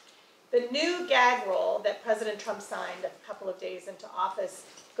 The new gag rule that President Trump signed a couple of days into office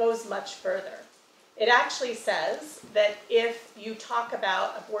goes much further. It actually says that if you talk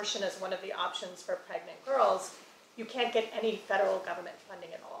about abortion as one of the options for pregnant girls, you can't get any federal government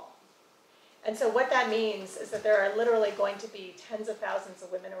funding at all. And so what that means is that there are literally going to be tens of thousands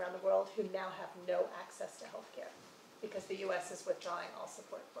of women around the world who now have no access to health care because the U.S. is withdrawing all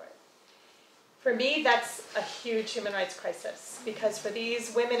support for it. For me, that's a huge human rights crisis because for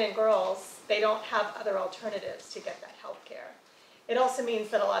these women and girls, they don't have other alternatives to get that health care. It also means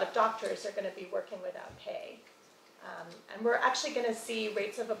that a lot of doctors are going to be working without pay. And we're actually going to see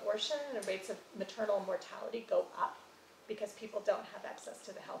rates of abortion and rates of maternal mortality go up because people don't have access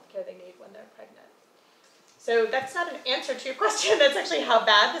to the health care they need when they're pregnant. So that's not an answer to your question. That's actually how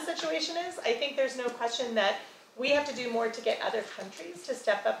bad the situation is. I think there's no question that we have to do more to get other countries to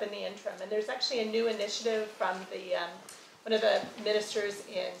step up in the interim. And there's actually a new initiative from one of the ministers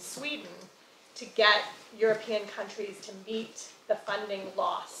in Sweden to get European countries to meet the funding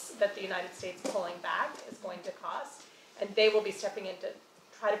loss that the United States pulling back is going to cost. And they will be stepping in to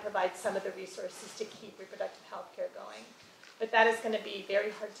try to provide some of the resources to keep reproductive health care going. But that is going to be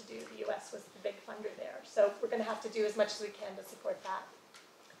very hard to do. The U.S. was the big funder there. So we're going to have to do as much as we can to support that.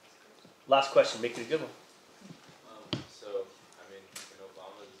 Last question, make it a good one. So, I mean, in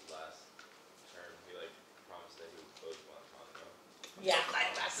Obama's last term, he promised that he would close Guantanamo. Yeah, I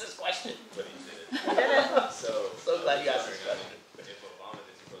asked this question. But he didn't. He didn't. So Glad you asked this question. But if Obama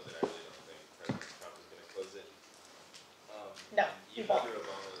didn't close it, I really don't think President Trump is going to close it. No, he even won't. under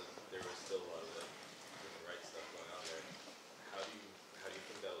Obama, there was still a lot of human rights stuff going on there. How do you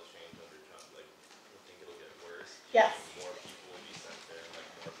think that will change under Trump? You think it'll get worse? Yes. More people will be sent there,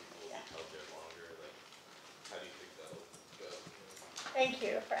 more people will be held there longer. How do you think that'll go? Thank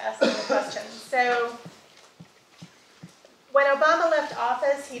you for asking the question. So, when Obama left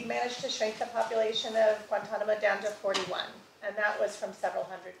office, he'd managed to shrink the population of Guantanamo down to 41, and that was from several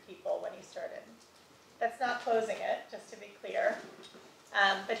hundred people when he started. That's not closing it, just to be clear,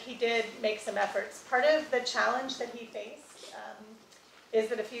 but he did make some efforts. Part of the challenge that he faced is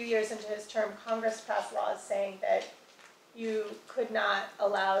that a few years into his term, Congress passed laws saying that you could not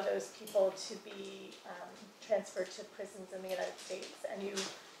allow those people to be transferred to prisons in the United States, and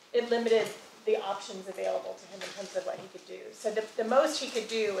it limited the options available to him in terms of what he could do. So the most he could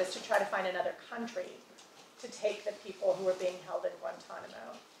do was to try to find another country to take the people who were being held in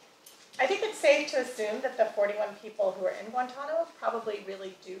Guantanamo. I think it's safe to assume that the 41 people who are in Guantanamo probably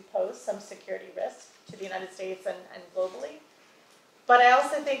really do pose some security risk to the United States and globally. But I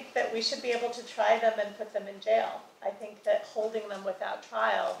also think that we should be able to try them and put them in jail. I think that holding them without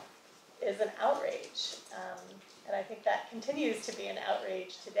trial is an outrage. And I think that continues to be an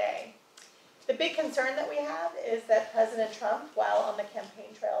outrage today. The big concern that we have is that President Trump, while on the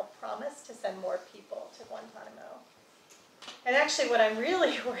campaign trail, promised to send more people to Guantanamo. And actually what I'm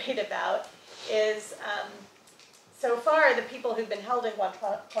really worried about is, so far the people who've been held in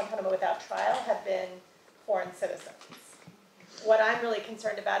Guantanamo without trial have been foreign citizens. What I'm really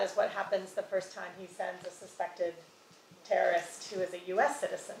concerned about is what happens the first time he sends a suspected terrorist who is a U.S.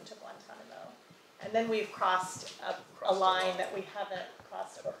 citizen to Guantanamo. And then we've crossed a line that we haven't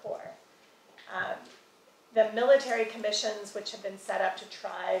crossed before. The military commissions, which have been set up to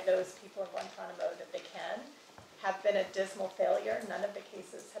try those people in Guantanamo that they can, have been a dismal failure. None of the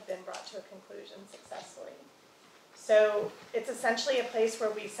cases have been brought to a conclusion successfully. So it's essentially a place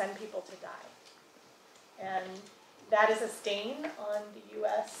where we send people to die. And that is a stain on the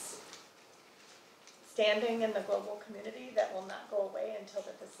U.S. standing in the global community that will not go away until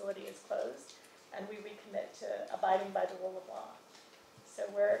the facility is closed and we recommit to abiding by the rule of law. So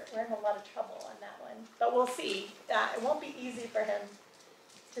we're in a lot of trouble on that one. But we'll see. It won't be easy for him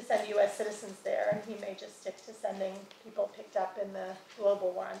to send U.S. citizens there, and he may just stick to sending people picked up in the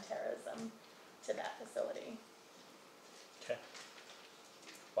global war on terrorism to that facility. Okay.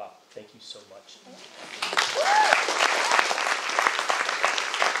 Wow, thank you so much.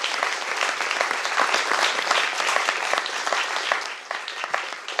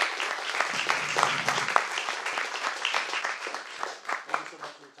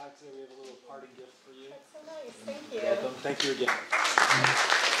 We have a little parting gift for you. That's so nice. Thank you. Welcome. Thank you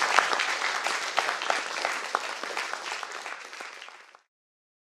again.